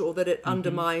oafish or that it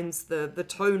undermines the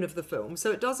tone of the film,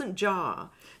 so it doesn't jar.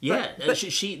 Yeah, But-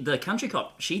 she the country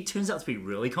cop, she turns out to be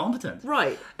really competent.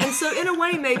 Right, and so in a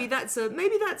way, maybe that's a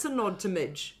nod to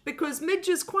Midge because Midge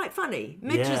is quite funny.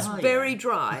 Midge is very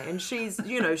dry, and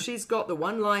she's got the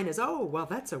one line is, oh well,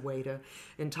 that's a way to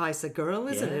entice a girl,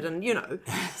 isn't it? And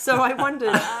so I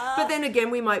wondered. But then again,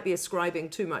 we might be ascribing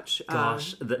too much.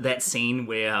 Gosh, that scene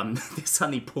where they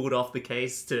suddenly pulled off the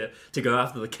case to go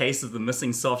after the case of the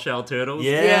missing soft-shell turtles.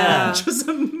 Yeah. Which was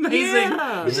amazing.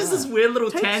 Yeah. It's just this weird little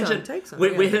Take tangent some,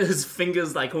 where his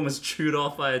fingers like almost chewed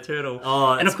off by a turtle.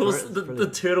 Oh, and of course it's the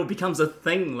brilliant. turtle becomes a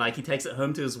thing. Like he takes it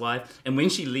home to his wife, and when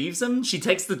she leaves him, she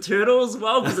takes the turtle as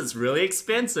well because it's really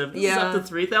expensive. It's up to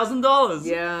 $3,000.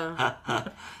 Yeah.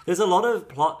 There's a lot of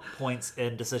plot points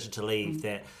in Decision to Leave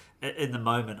that in the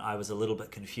moment I was a little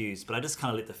bit confused, but I just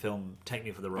kind of let the film take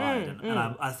me for the ride. And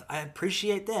I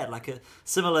appreciate that. Like a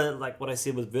similar, like what I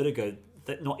said with Vertigo,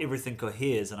 that not everything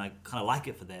coheres, and I kind of like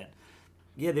it for that.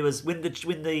 Yeah, there was when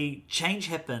the change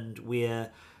happened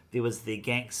where there was the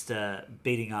gangster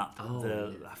beating up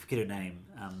I forget her name.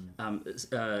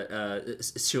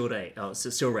 Silray.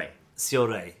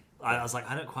 Silray. I was like,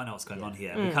 I don't quite know what's going on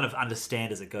here. We kind of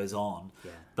understand as it goes on,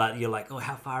 but you're like, oh,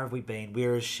 how far have we been?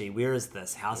 Where is she? Where is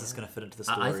this? How's this going to fit into the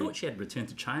story? I thought she had returned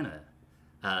to China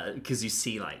because you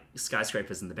see like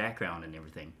skyscrapers in the background and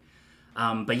everything.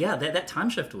 But yeah, that time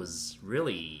shift was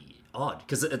really odd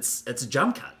because it's a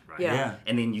jump cut, right? Yeah.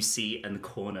 And then you see in the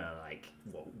corner like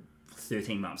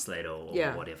 13 months later or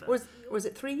whatever. Was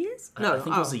it 3 years? I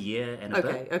think it was a year and a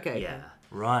bit. Okay.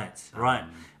 Right.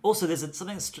 Also, there's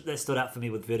something that stood out for me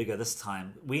with Vertigo this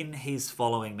time. When he's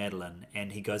following Madeline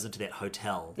and he goes into that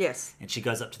hotel. Yes. And she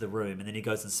goes up to the room and then he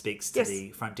goes and speaks to Yes.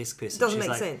 the front desk person. Doesn't She's make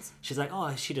like, sense. She's like,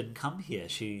 oh, she didn't come here.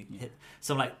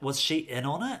 So I'm like, was she in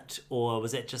on it? Or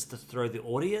was that just to throw the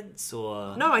audience?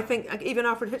 Or No, I think even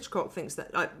Alfred Hitchcock thinks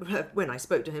that, when I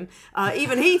spoke to him,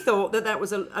 even he thought that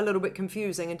was a little bit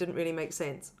confusing and didn't really make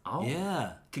sense. Oh.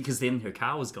 Yeah. Because then her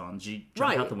car was gone. Did she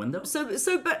jump out the window? So,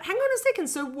 but hang on a second.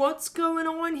 So what's going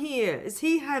on here? Is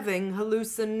he having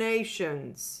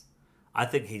hallucinations? I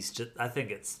think it's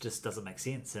just doesn't make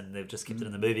sense, and they've just kept it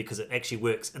in the movie because it actually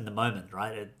works in the moment,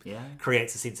 right? It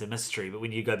creates a sense of mystery, but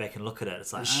when you go back and look at it,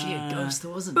 it's like, Was she a ghost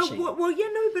or wasn't But she?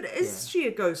 but is she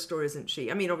a ghost or isn't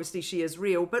she? I mean, obviously she is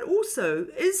real, but also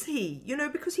is he?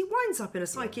 Because he winds up in a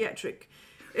psychiatric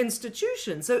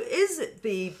institution. So is it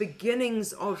the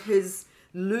beginnings of his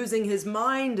losing his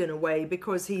mind in a way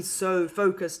because he's so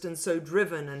focused and so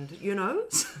driven and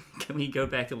Can we go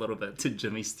back a little bit to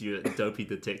Jimmy Stewart, Dopey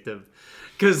Detective?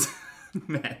 Because,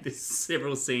 man, there's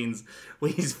several scenes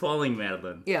where he's following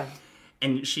Madeline. Yeah.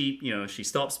 And she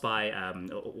stops by,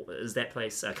 is that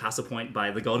place, Castle Point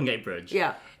by the Golden Gate Bridge.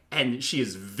 Yeah. And she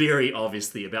is very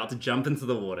obviously about to jump into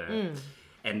the water.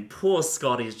 And poor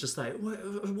Scotty is just like,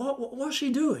 what's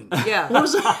she doing? Yeah. What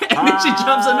was that? And then she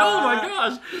jumps in, oh my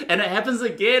gosh. And it happens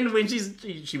again when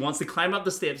she wants to climb up the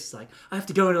steps. It's like, I have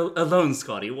to go alone,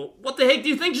 Scotty. Well, what the heck do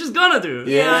you think she's gonna do?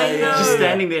 Yeah, I know. Just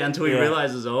standing there until he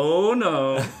realizes, oh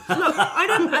no. Look,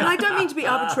 I don't mean to be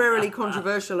arbitrarily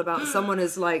controversial about someone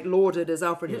as like lauded as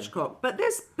Alfred Hitchcock, but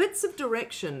there's bits of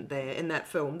direction there in that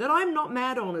film that I'm not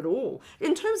mad on at all,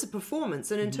 in terms of performance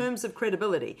and in terms of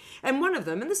credibility. And one of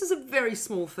them, and this is a very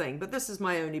small thing, but this is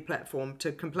my only platform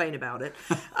to complain about it.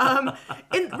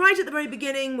 Right at the very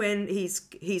beginning, when he's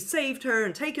saved her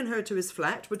and taken her to his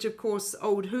flat, which of course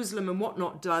old Hooslam and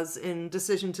whatnot does in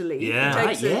Decision to Leave. Yeah. He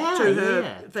takes Right, it to her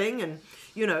yeah. thing, and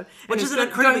and Which he's is going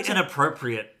incredibly to-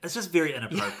 inappropriate. It's just very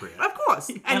inappropriate. Of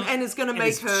course, and is going to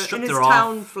make he's her in stripped his her off.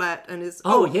 town flat and his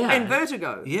and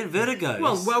Vertigo. Yeah, Vertigo.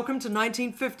 Well, welcome to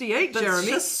 1958, Jeremy.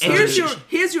 just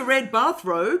Here's your red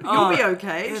bathrobe. You'll be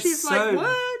okay. It's She's so like,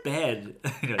 what? bad.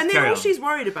 Anyways, And then carry all on. she's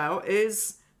worried about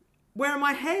is, where are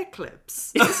my hair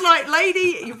clips? It's like,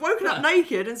 lady, you've woken up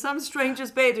naked in some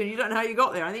stranger's bed and you don't know how you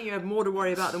got there. I think you have more to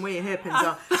worry about than where your hairpins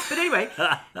are. But anyway,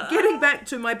 getting back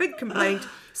to my big complaint.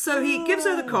 So he gives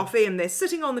her the coffee and they're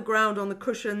sitting on the ground on the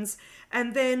cushions.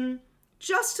 And then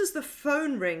just as the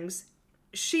phone rings,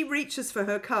 she reaches for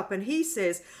her cup and he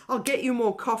says, I'll get you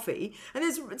more coffee. And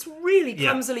it's really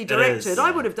clumsily it is, directed. I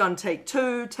yeah. would have done take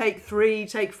 2, take 3,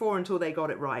 take 4 until they got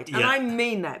it right. And Yeah. I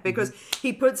mean that because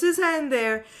he puts his hand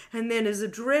there and then there's a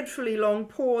dreadfully long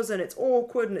pause and it's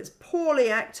awkward and it's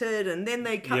poorly acted and then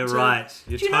they cut You're to... right.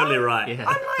 You're Do you totally know? right. Yeah.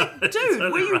 I'm like, dude,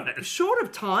 Totally were you right. short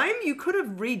of time? You could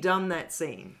have redone that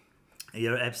scene.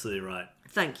 You're absolutely right.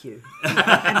 Thank you. And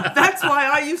that's why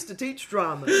I used to teach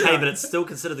drama. Hey, but it's still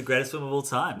considered the greatest film of all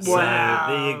time. Wow.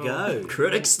 So there you go.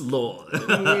 Critics' law.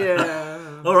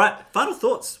 Yeah. All right, final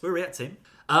thoughts. Where are we at, team?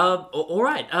 All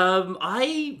right.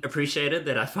 I appreciated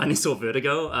that I finally saw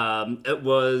Vertigo.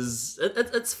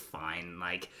 It's fine.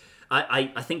 Like,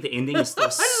 I think the ending is still I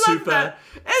love super. that.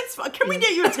 It's fine. Can we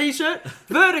get you a t-shirt?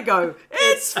 Vertigo.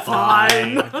 It's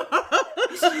fine.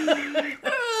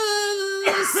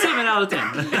 7 out of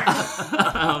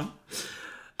 10.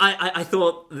 I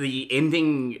thought the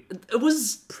ending, it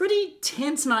was pretty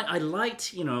tense, and I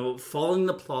liked, following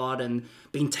the plot and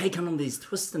being taken on these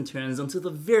twists and turns until the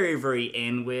very, very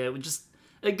end where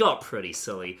it got pretty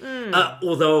silly.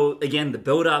 Although, again, the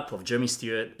build-up of Jimmy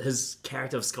Stewart, his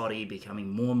character of Scotty becoming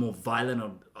more and more violent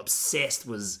and obsessed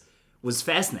was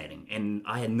fascinating, and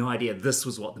I had no idea this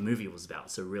was what the movie was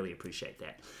about, so really appreciate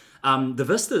that. The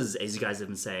vistas, as you guys have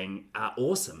been saying, are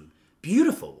awesome.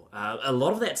 Beautiful. A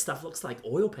lot of that stuff looks like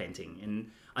oil painting, and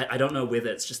I don't know whether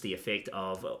it's just the effect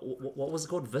of what was it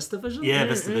called, VistaVision? Yeah,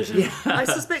 VistaVision. I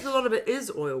suspect a lot of it is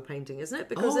oil painting, isn't it?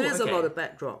 Because it is okay. a lot of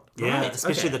backdrop. Yeah, Right,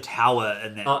 especially okay. the tower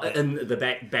and that. In the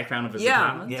background of his Yeah.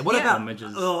 apartment. Yeah, what Yeah. about?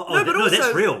 Images. Oh, No, but no, that's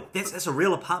also- real. That's a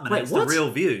real apartment. Wait, That's what? the real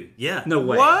view. Yeah. No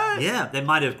way. What? Yeah, they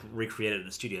might have recreated it in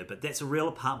a studio, but that's a real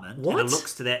apartment. What? And it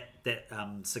looks to that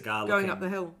cigar Going looking, up the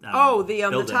hill.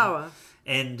 building. The tower.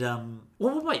 And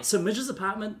Wait, so Midge's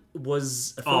apartment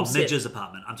was a film set? Midge's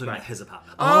apartment. I'm talking about his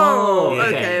apartment. Oh, Yeah.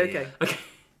 okay. Okay.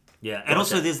 Yeah, and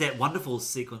also there's that wonderful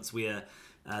sequence where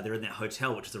they're in that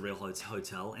hotel, which is a real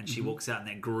hotel, and she walks out in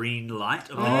that green light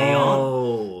of the neon.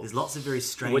 Oh. There's lots of very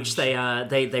strange. Which they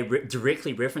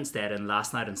directly referenced that in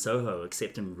Last Night in Soho,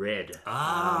 except in red.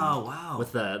 Oh wow!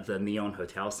 With the neon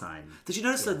hotel sign. Did you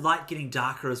notice the light getting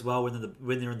darker as well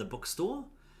when they're in the bookstore?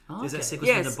 There's that okay.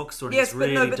 sequence in the bookstore and Yes, it's but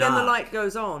really no, but then the dark. light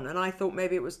goes on, and I thought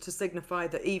maybe it was to signify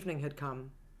that evening had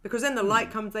come. Because then the light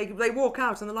comes, they walk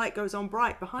out, and the light goes on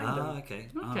bright behind Oh, them. okay.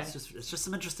 Oh, Okay. it's just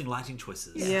some interesting lighting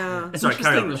choices. Yeah. Sorry,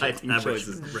 carry on. Interesting Richard. lighting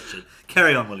choices. Richard.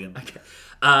 Carry on, William.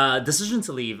 Decision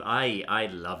to Leave, I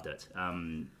loved it.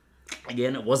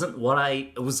 Again, it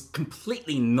was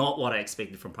completely not what I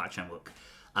expected from Park Chan-wook.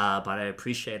 But I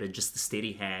appreciated just the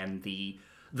steady hand, the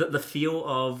feel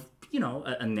of,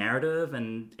 a narrative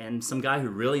and some guy who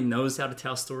really knows how to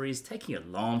tell stories, taking it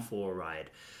along for a ride.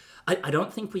 I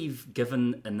don't think we've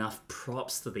given enough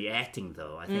props to the acting,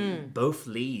 though. I think both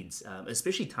leads,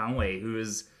 especially Tang Wei, who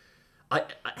is...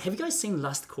 have you guys seen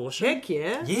Lust Caution? Heck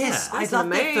yeah. Yes, I That's love an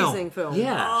that film. amazing film.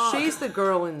 Yeah. She's the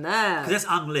girl in there. That's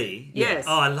Ang Lee. Yes.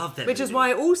 Oh, I love that. Which is movie.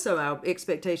 why also our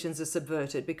expectations are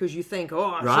subverted, because you think,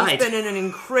 Right. she's been in an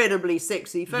incredibly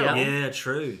sexy film. Yeah. Yeah,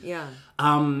 true. Yeah.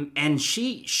 And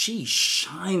she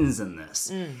shines in this.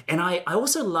 And I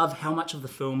also love how much of the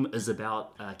film is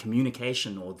about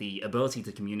communication, or the ability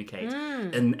to communicate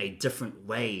in a different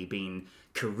way, being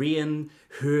Korean,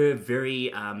 her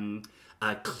very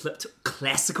clipped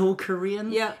classical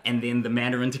Korean, Yeah. and then the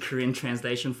Mandarin to Korean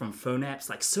translation from Phonaps.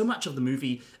 Like, so much of the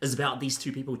movie is about these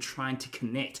two people trying to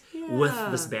connect with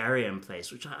this barrier in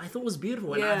place, which I thought was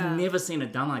beautiful, and Yeah. I've never seen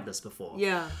it done like this before.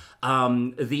 Yeah.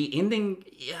 The ending,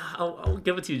 I'll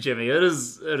give it to you, Jimmy. It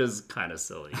is kind of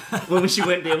silly when she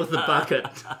went there with the bucket.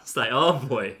 It's like, oh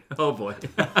boy.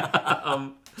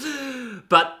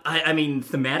 But I mean,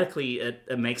 thematically,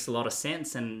 it makes a lot of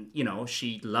sense, and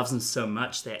she loves him so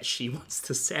much that she wants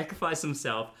to sacrifice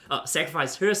herself,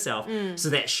 so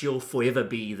that she'll forever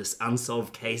be this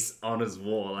unsolved case on his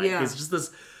wall. Like, there's just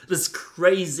this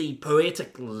crazy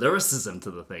poetic lyricism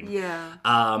to the thing. Yeah.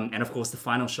 And of course, the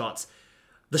final shots,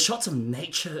 the shots of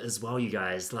nature as well, you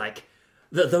guys, like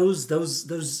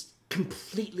those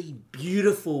completely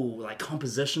beautiful like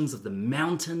compositions of the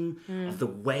mountain, of the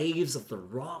waves, of the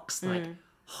rocks, like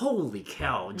holy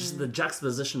cow, just the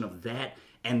juxtaposition of that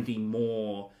and the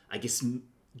more, I guess,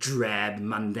 drab,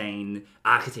 mundane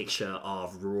architecture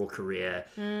of rural Korea.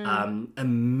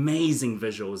 Amazing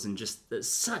visuals, and just it's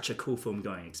such a cool film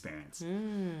going experience.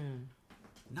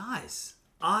 Nice.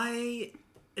 I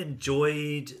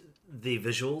enjoyed the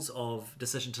visuals of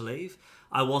Decision to Leave.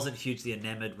 I wasn't hugely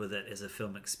enamored with it as a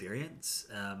film experience.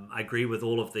 I agree with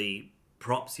all of the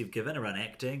props you've given around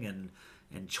acting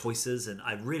and choices, and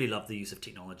I really love the use of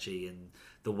technology and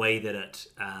the way that it...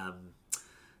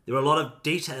 there were a lot of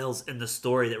details in the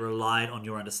story that relied on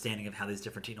your understanding of how these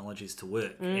different technologies to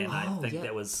work, and I think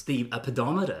that was... The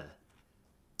pedometer.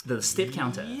 The step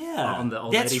counter on the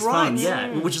old That's lady's right.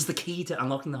 phone, which is the key to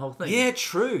unlocking the whole thing. Yeah,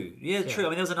 true. Yeah, true. I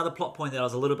mean, there was another plot point that I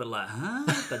was a little bit like, huh?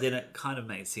 But then it kind of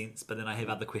made sense. But then I have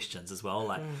other questions as well.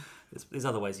 Like, there's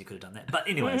other ways you could have done that. But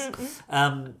anyways,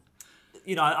 I'm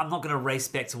not going to race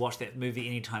back to watch that movie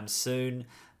anytime soon.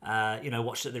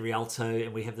 Watched it at the Rialto,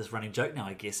 and we have this running joke now,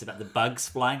 I guess, about the bugs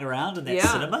flying around in that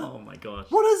cinema. Oh my gosh.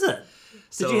 What is it?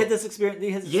 So, Did you have this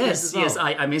experience? Yes.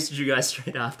 I messaged you guys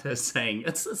straight after saying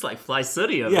it's like Fly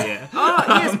City over here. Oh,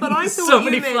 yes, but I thought So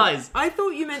many flies. I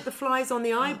thought you meant the flies on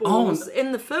the eyeballs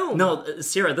in the film. No,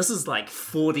 Sarah, this is like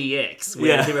 4DX,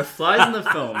 where there were flies in the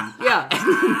film. Yeah.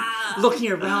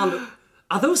 Looking around,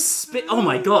 are those oh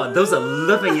my god, those are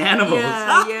living animals.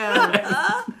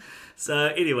 Yeah. So,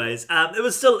 anyways, it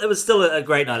was still a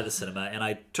great night at the cinema, and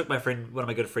I took one of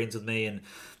my good friends with me, and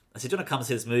I said, "Do you want to come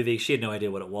see this movie?" She had no idea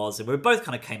what it was, and we both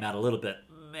kind of came out a little bit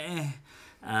meh.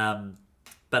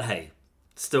 But hey,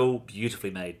 still beautifully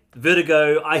made.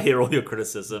 Vertigo, I hear all your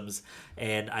criticisms,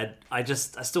 and I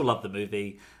still love the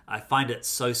movie. I find it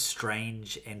so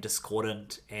strange and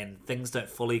discordant, and things don't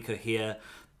fully cohere,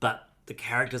 but the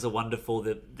characters are wonderful.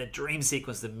 The dream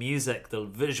sequence, the music, the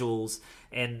visuals,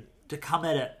 and to come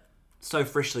at it so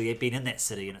freshly, they've been in that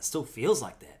city, and it still feels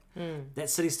like that. That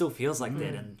city still feels like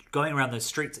that, and going around those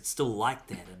streets, it's still like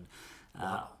that. And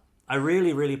I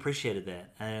really, really appreciated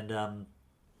that. And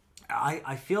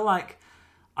I feel like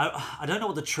I don't know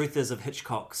what the truth is of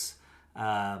Hitchcock's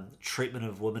treatment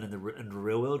of women in the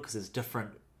real world, because there's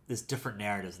different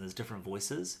narratives and there's different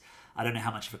voices. I don't know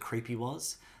how much of a creep he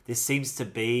was. There seems to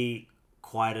be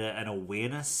quite an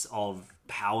awareness of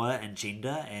power and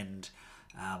gender and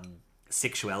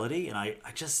sexuality, and I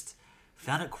just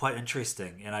found it quite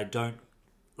interesting. And I don't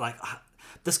like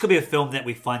this could be a film that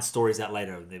we find stories out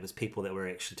later, and there was people that were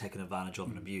actually taken advantage of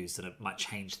and abused, and it might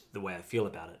change the way I feel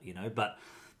about it, but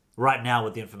right now,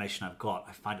 with the information I've got,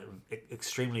 I find it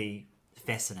extremely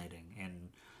fascinating. And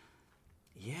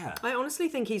yeah, I honestly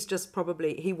think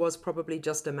he was probably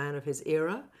just a man of his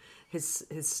era, his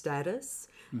status.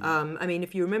 I mean,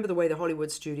 if you remember the way the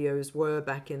Hollywood studios were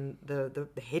back in the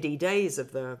heady days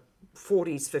of the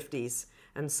 40s, 50s,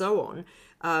 and so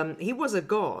on, he was a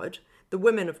god. The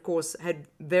women, of course, had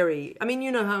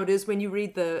you know how it is when you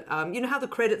read you know how the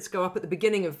credits go up at the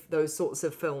beginning of those sorts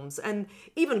of films, and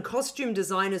even costume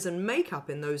designers and makeup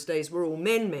in those days were all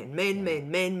men,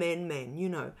 you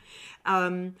know.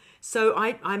 So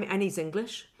and he's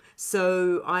English.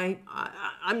 So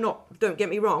I'm not, don't get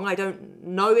me wrong, I don't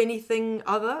know anything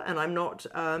other, and I'm not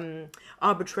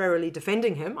arbitrarily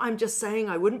defending him. I'm just saying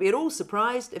I wouldn't be at all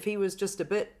surprised if he was just a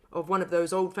bit of one of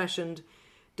those old-fashioned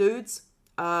dudes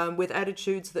with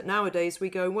attitudes that nowadays we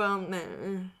go, well, nah,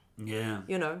 yeah,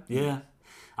 you know. Yeah.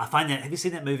 I find that, have you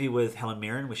seen that movie with Helen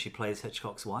Mirren where she plays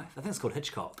Hitchcock's wife? I think it's called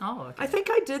Hitchcock. Oh, okay. I think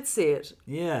I did see it.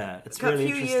 Yeah, it's A really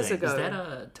few interesting. years ago. Is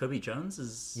that Toby Jones?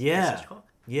 Is Hitchcock?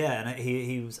 Yeah, and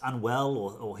he was unwell,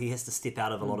 or he has to step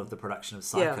out of a lot of the production of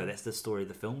Psycho. Yeah. That's the story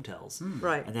the film tells.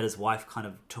 Right. And that his wife kind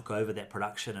of took over that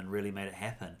production and really made it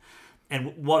happen.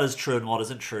 And what is true and what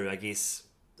isn't true, I guess,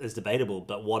 is debatable.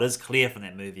 But what is clear from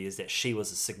that movie is that she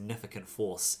was a significant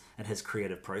force in his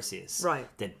creative process. Right.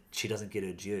 That she doesn't get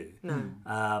her due.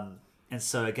 No. And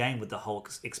so again, with the whole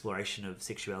exploration of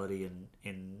sexuality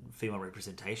in female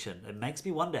representation, it makes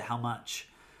me wonder how much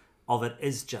of it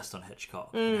is just on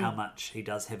Hitchcock and how much he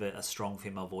does have a strong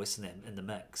female voice in the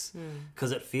mix.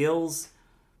 Because it feels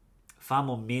far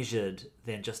more measured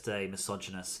than just a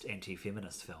misogynist,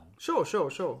 anti-feminist film. Sure.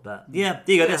 But yeah,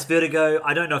 there you go. That's Vertigo.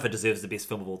 I don't know if it deserves the best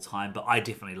film of all time, but I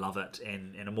definitely love it,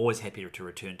 and I'm always happy to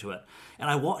return to it. And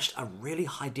I watched a really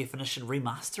high-definition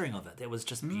remastering of it that was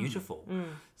just beautiful.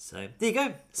 So there you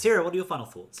go. Sarah, what are your final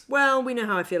thoughts? Well, we know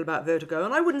how I feel about Vertigo,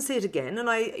 and I wouldn't see it again. And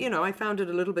I found it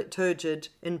a little bit turgid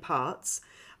in parts,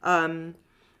 and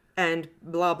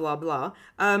blah blah blah.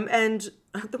 And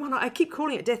the one I keep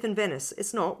calling it Death in Venice.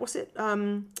 It's not. What's it?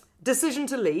 Decision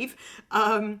to Leave.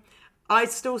 I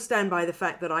still stand by the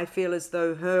fact that I feel as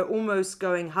though her almost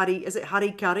going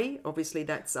harikari? Obviously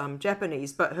that's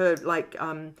Japanese, but her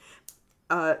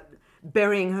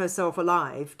burying herself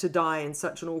alive to die in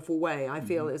such an awful way, I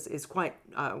feel is quite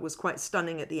was quite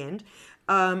stunning at the end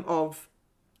of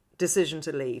Decision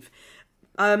to Leave.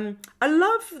 I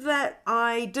love that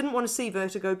I didn't want to see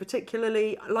Vertigo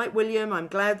particularly. Like William, I'm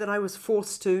glad that I was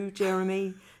forced to,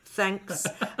 Jeremy. Thanks.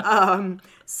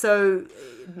 So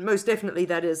most definitely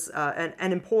that is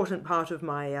an important part of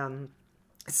my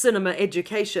cinema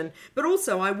education. But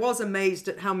also I was amazed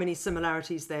at how many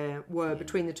similarities there were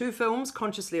between the two films,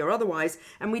 consciously or otherwise.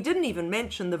 And we didn't even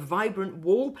mention the vibrant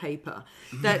wallpaper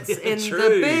that's in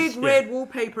the big red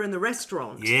wallpaper in the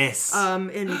restaurant. Yes.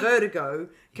 In Vertigo,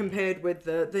 compared with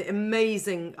the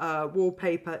amazing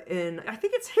wallpaper in, I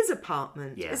think it's his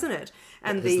apartment, isn't it?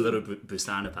 And his little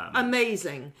Busan apartment.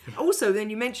 Amazing. Also,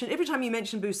 then every time you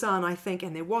mention Busan, I think,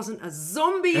 and there wasn't a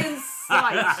zombie in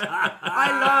sight.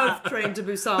 I love Train to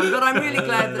Busan, but I'm really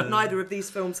glad that neither of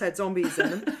these films had zombies in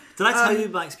them. Did I tell you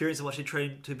my experience of watching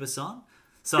Train to Busan?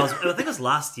 So I think it was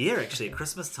last year, actually, at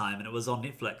Christmas time, and it was on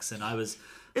Netflix, and I was...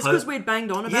 It's because we'd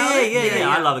banged on about it? Yeah.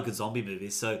 I love a good zombie movie,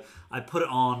 so I put it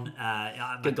on.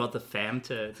 Got the fam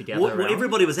to gather around?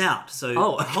 Everybody was out, so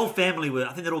the whole family were...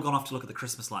 I think they'd all gone off to look at the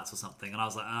Christmas lights or something, and I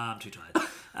was like, I'm too tired.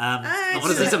 I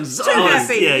want to see some Too zombies.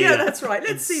 happy. Yeah, that's right.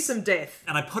 Let's see some death.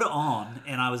 And I put it on,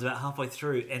 and I was about halfway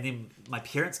through, and then my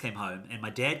parents came home, and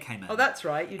my dad came in. Oh, that's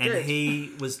right, you did. And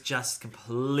he was just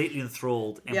completely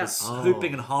enthralled, and was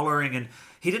hooping and hollering, and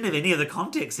he didn't have any of the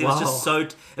context. He was just so...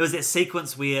 It was that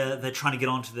sequence where they're trying to get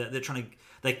onto the...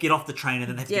 They get off the train and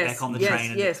then they have to get back on the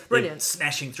train. And Brilliant. They're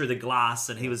smashing through the glass,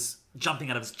 and he was jumping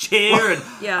out of his chair, and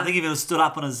I think he even stood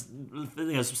up on his,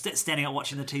 standing up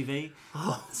watching the TV.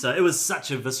 So it was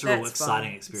such a visceral,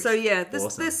 exciting experience.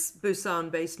 So this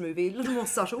Busan-based movie, a little more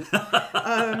subtle,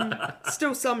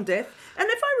 still some death. And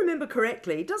if I remember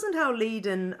correctly, doesn't our lead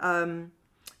in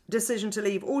Decision to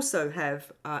Leave also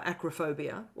have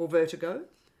acrophobia or vertigo?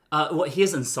 He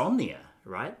has insomnia,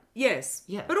 right? Yes.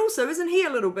 Yeah. But also, isn't he a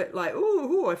little bit like,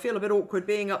 ooh, I feel a bit awkward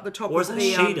being up the top or of the... Or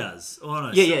is it she does? Oh,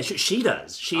 no, she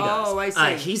does. She does. Oh, I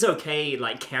see. He's okay,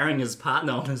 like, carrying his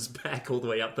partner on his back all the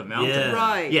way up the mountain. Yeah.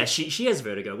 Right. Yeah, she has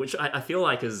vertigo, which I feel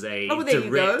like is a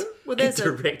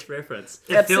direct reference.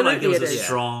 I feel like there was Absolutely a it is.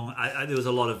 strong... there was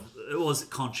a lot of... It was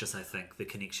conscious, I think, the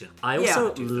connection. I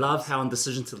also love how in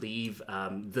Decision to Leave,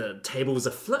 the tables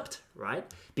are flipped, right?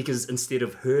 Because instead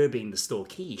of her being the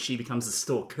stalkee, she becomes the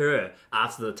stalker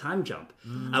after the time jump.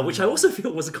 Which I also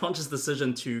feel was a conscious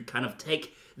decision to kind of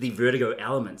take the Vertigo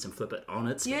elements and flip it on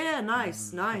its head. Yeah,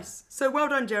 nice. So well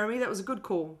done, Jeremy. That was a good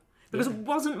call. Because it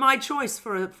wasn't my choice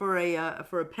for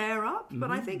a pair up, but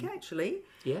I think actually...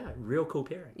 Yeah, real cool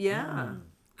pairing. Yeah.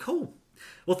 Cool.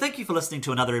 Well, thank you for listening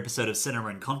to another episode of Cinema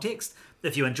in Context.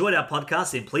 If you enjoyed our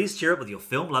podcast, then please share it with your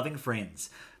film-loving friends.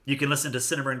 You can listen to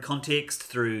Cinema in Context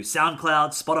through SoundCloud,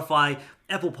 Spotify,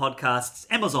 Apple Podcasts,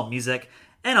 Amazon Music,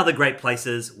 and other great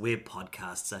places where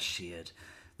podcasts are shared.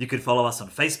 You can follow us on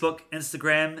Facebook,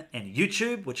 Instagram, and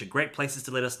YouTube, which are great places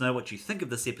to let us know what you think of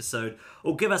this episode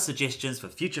or give us suggestions for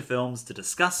future films to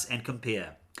discuss and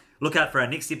compare. Look out for our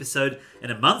next episode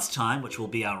in a month's time, which will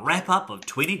be our wrap-up of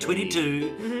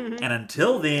 2022. And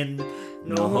until then,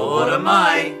 No more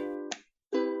mai.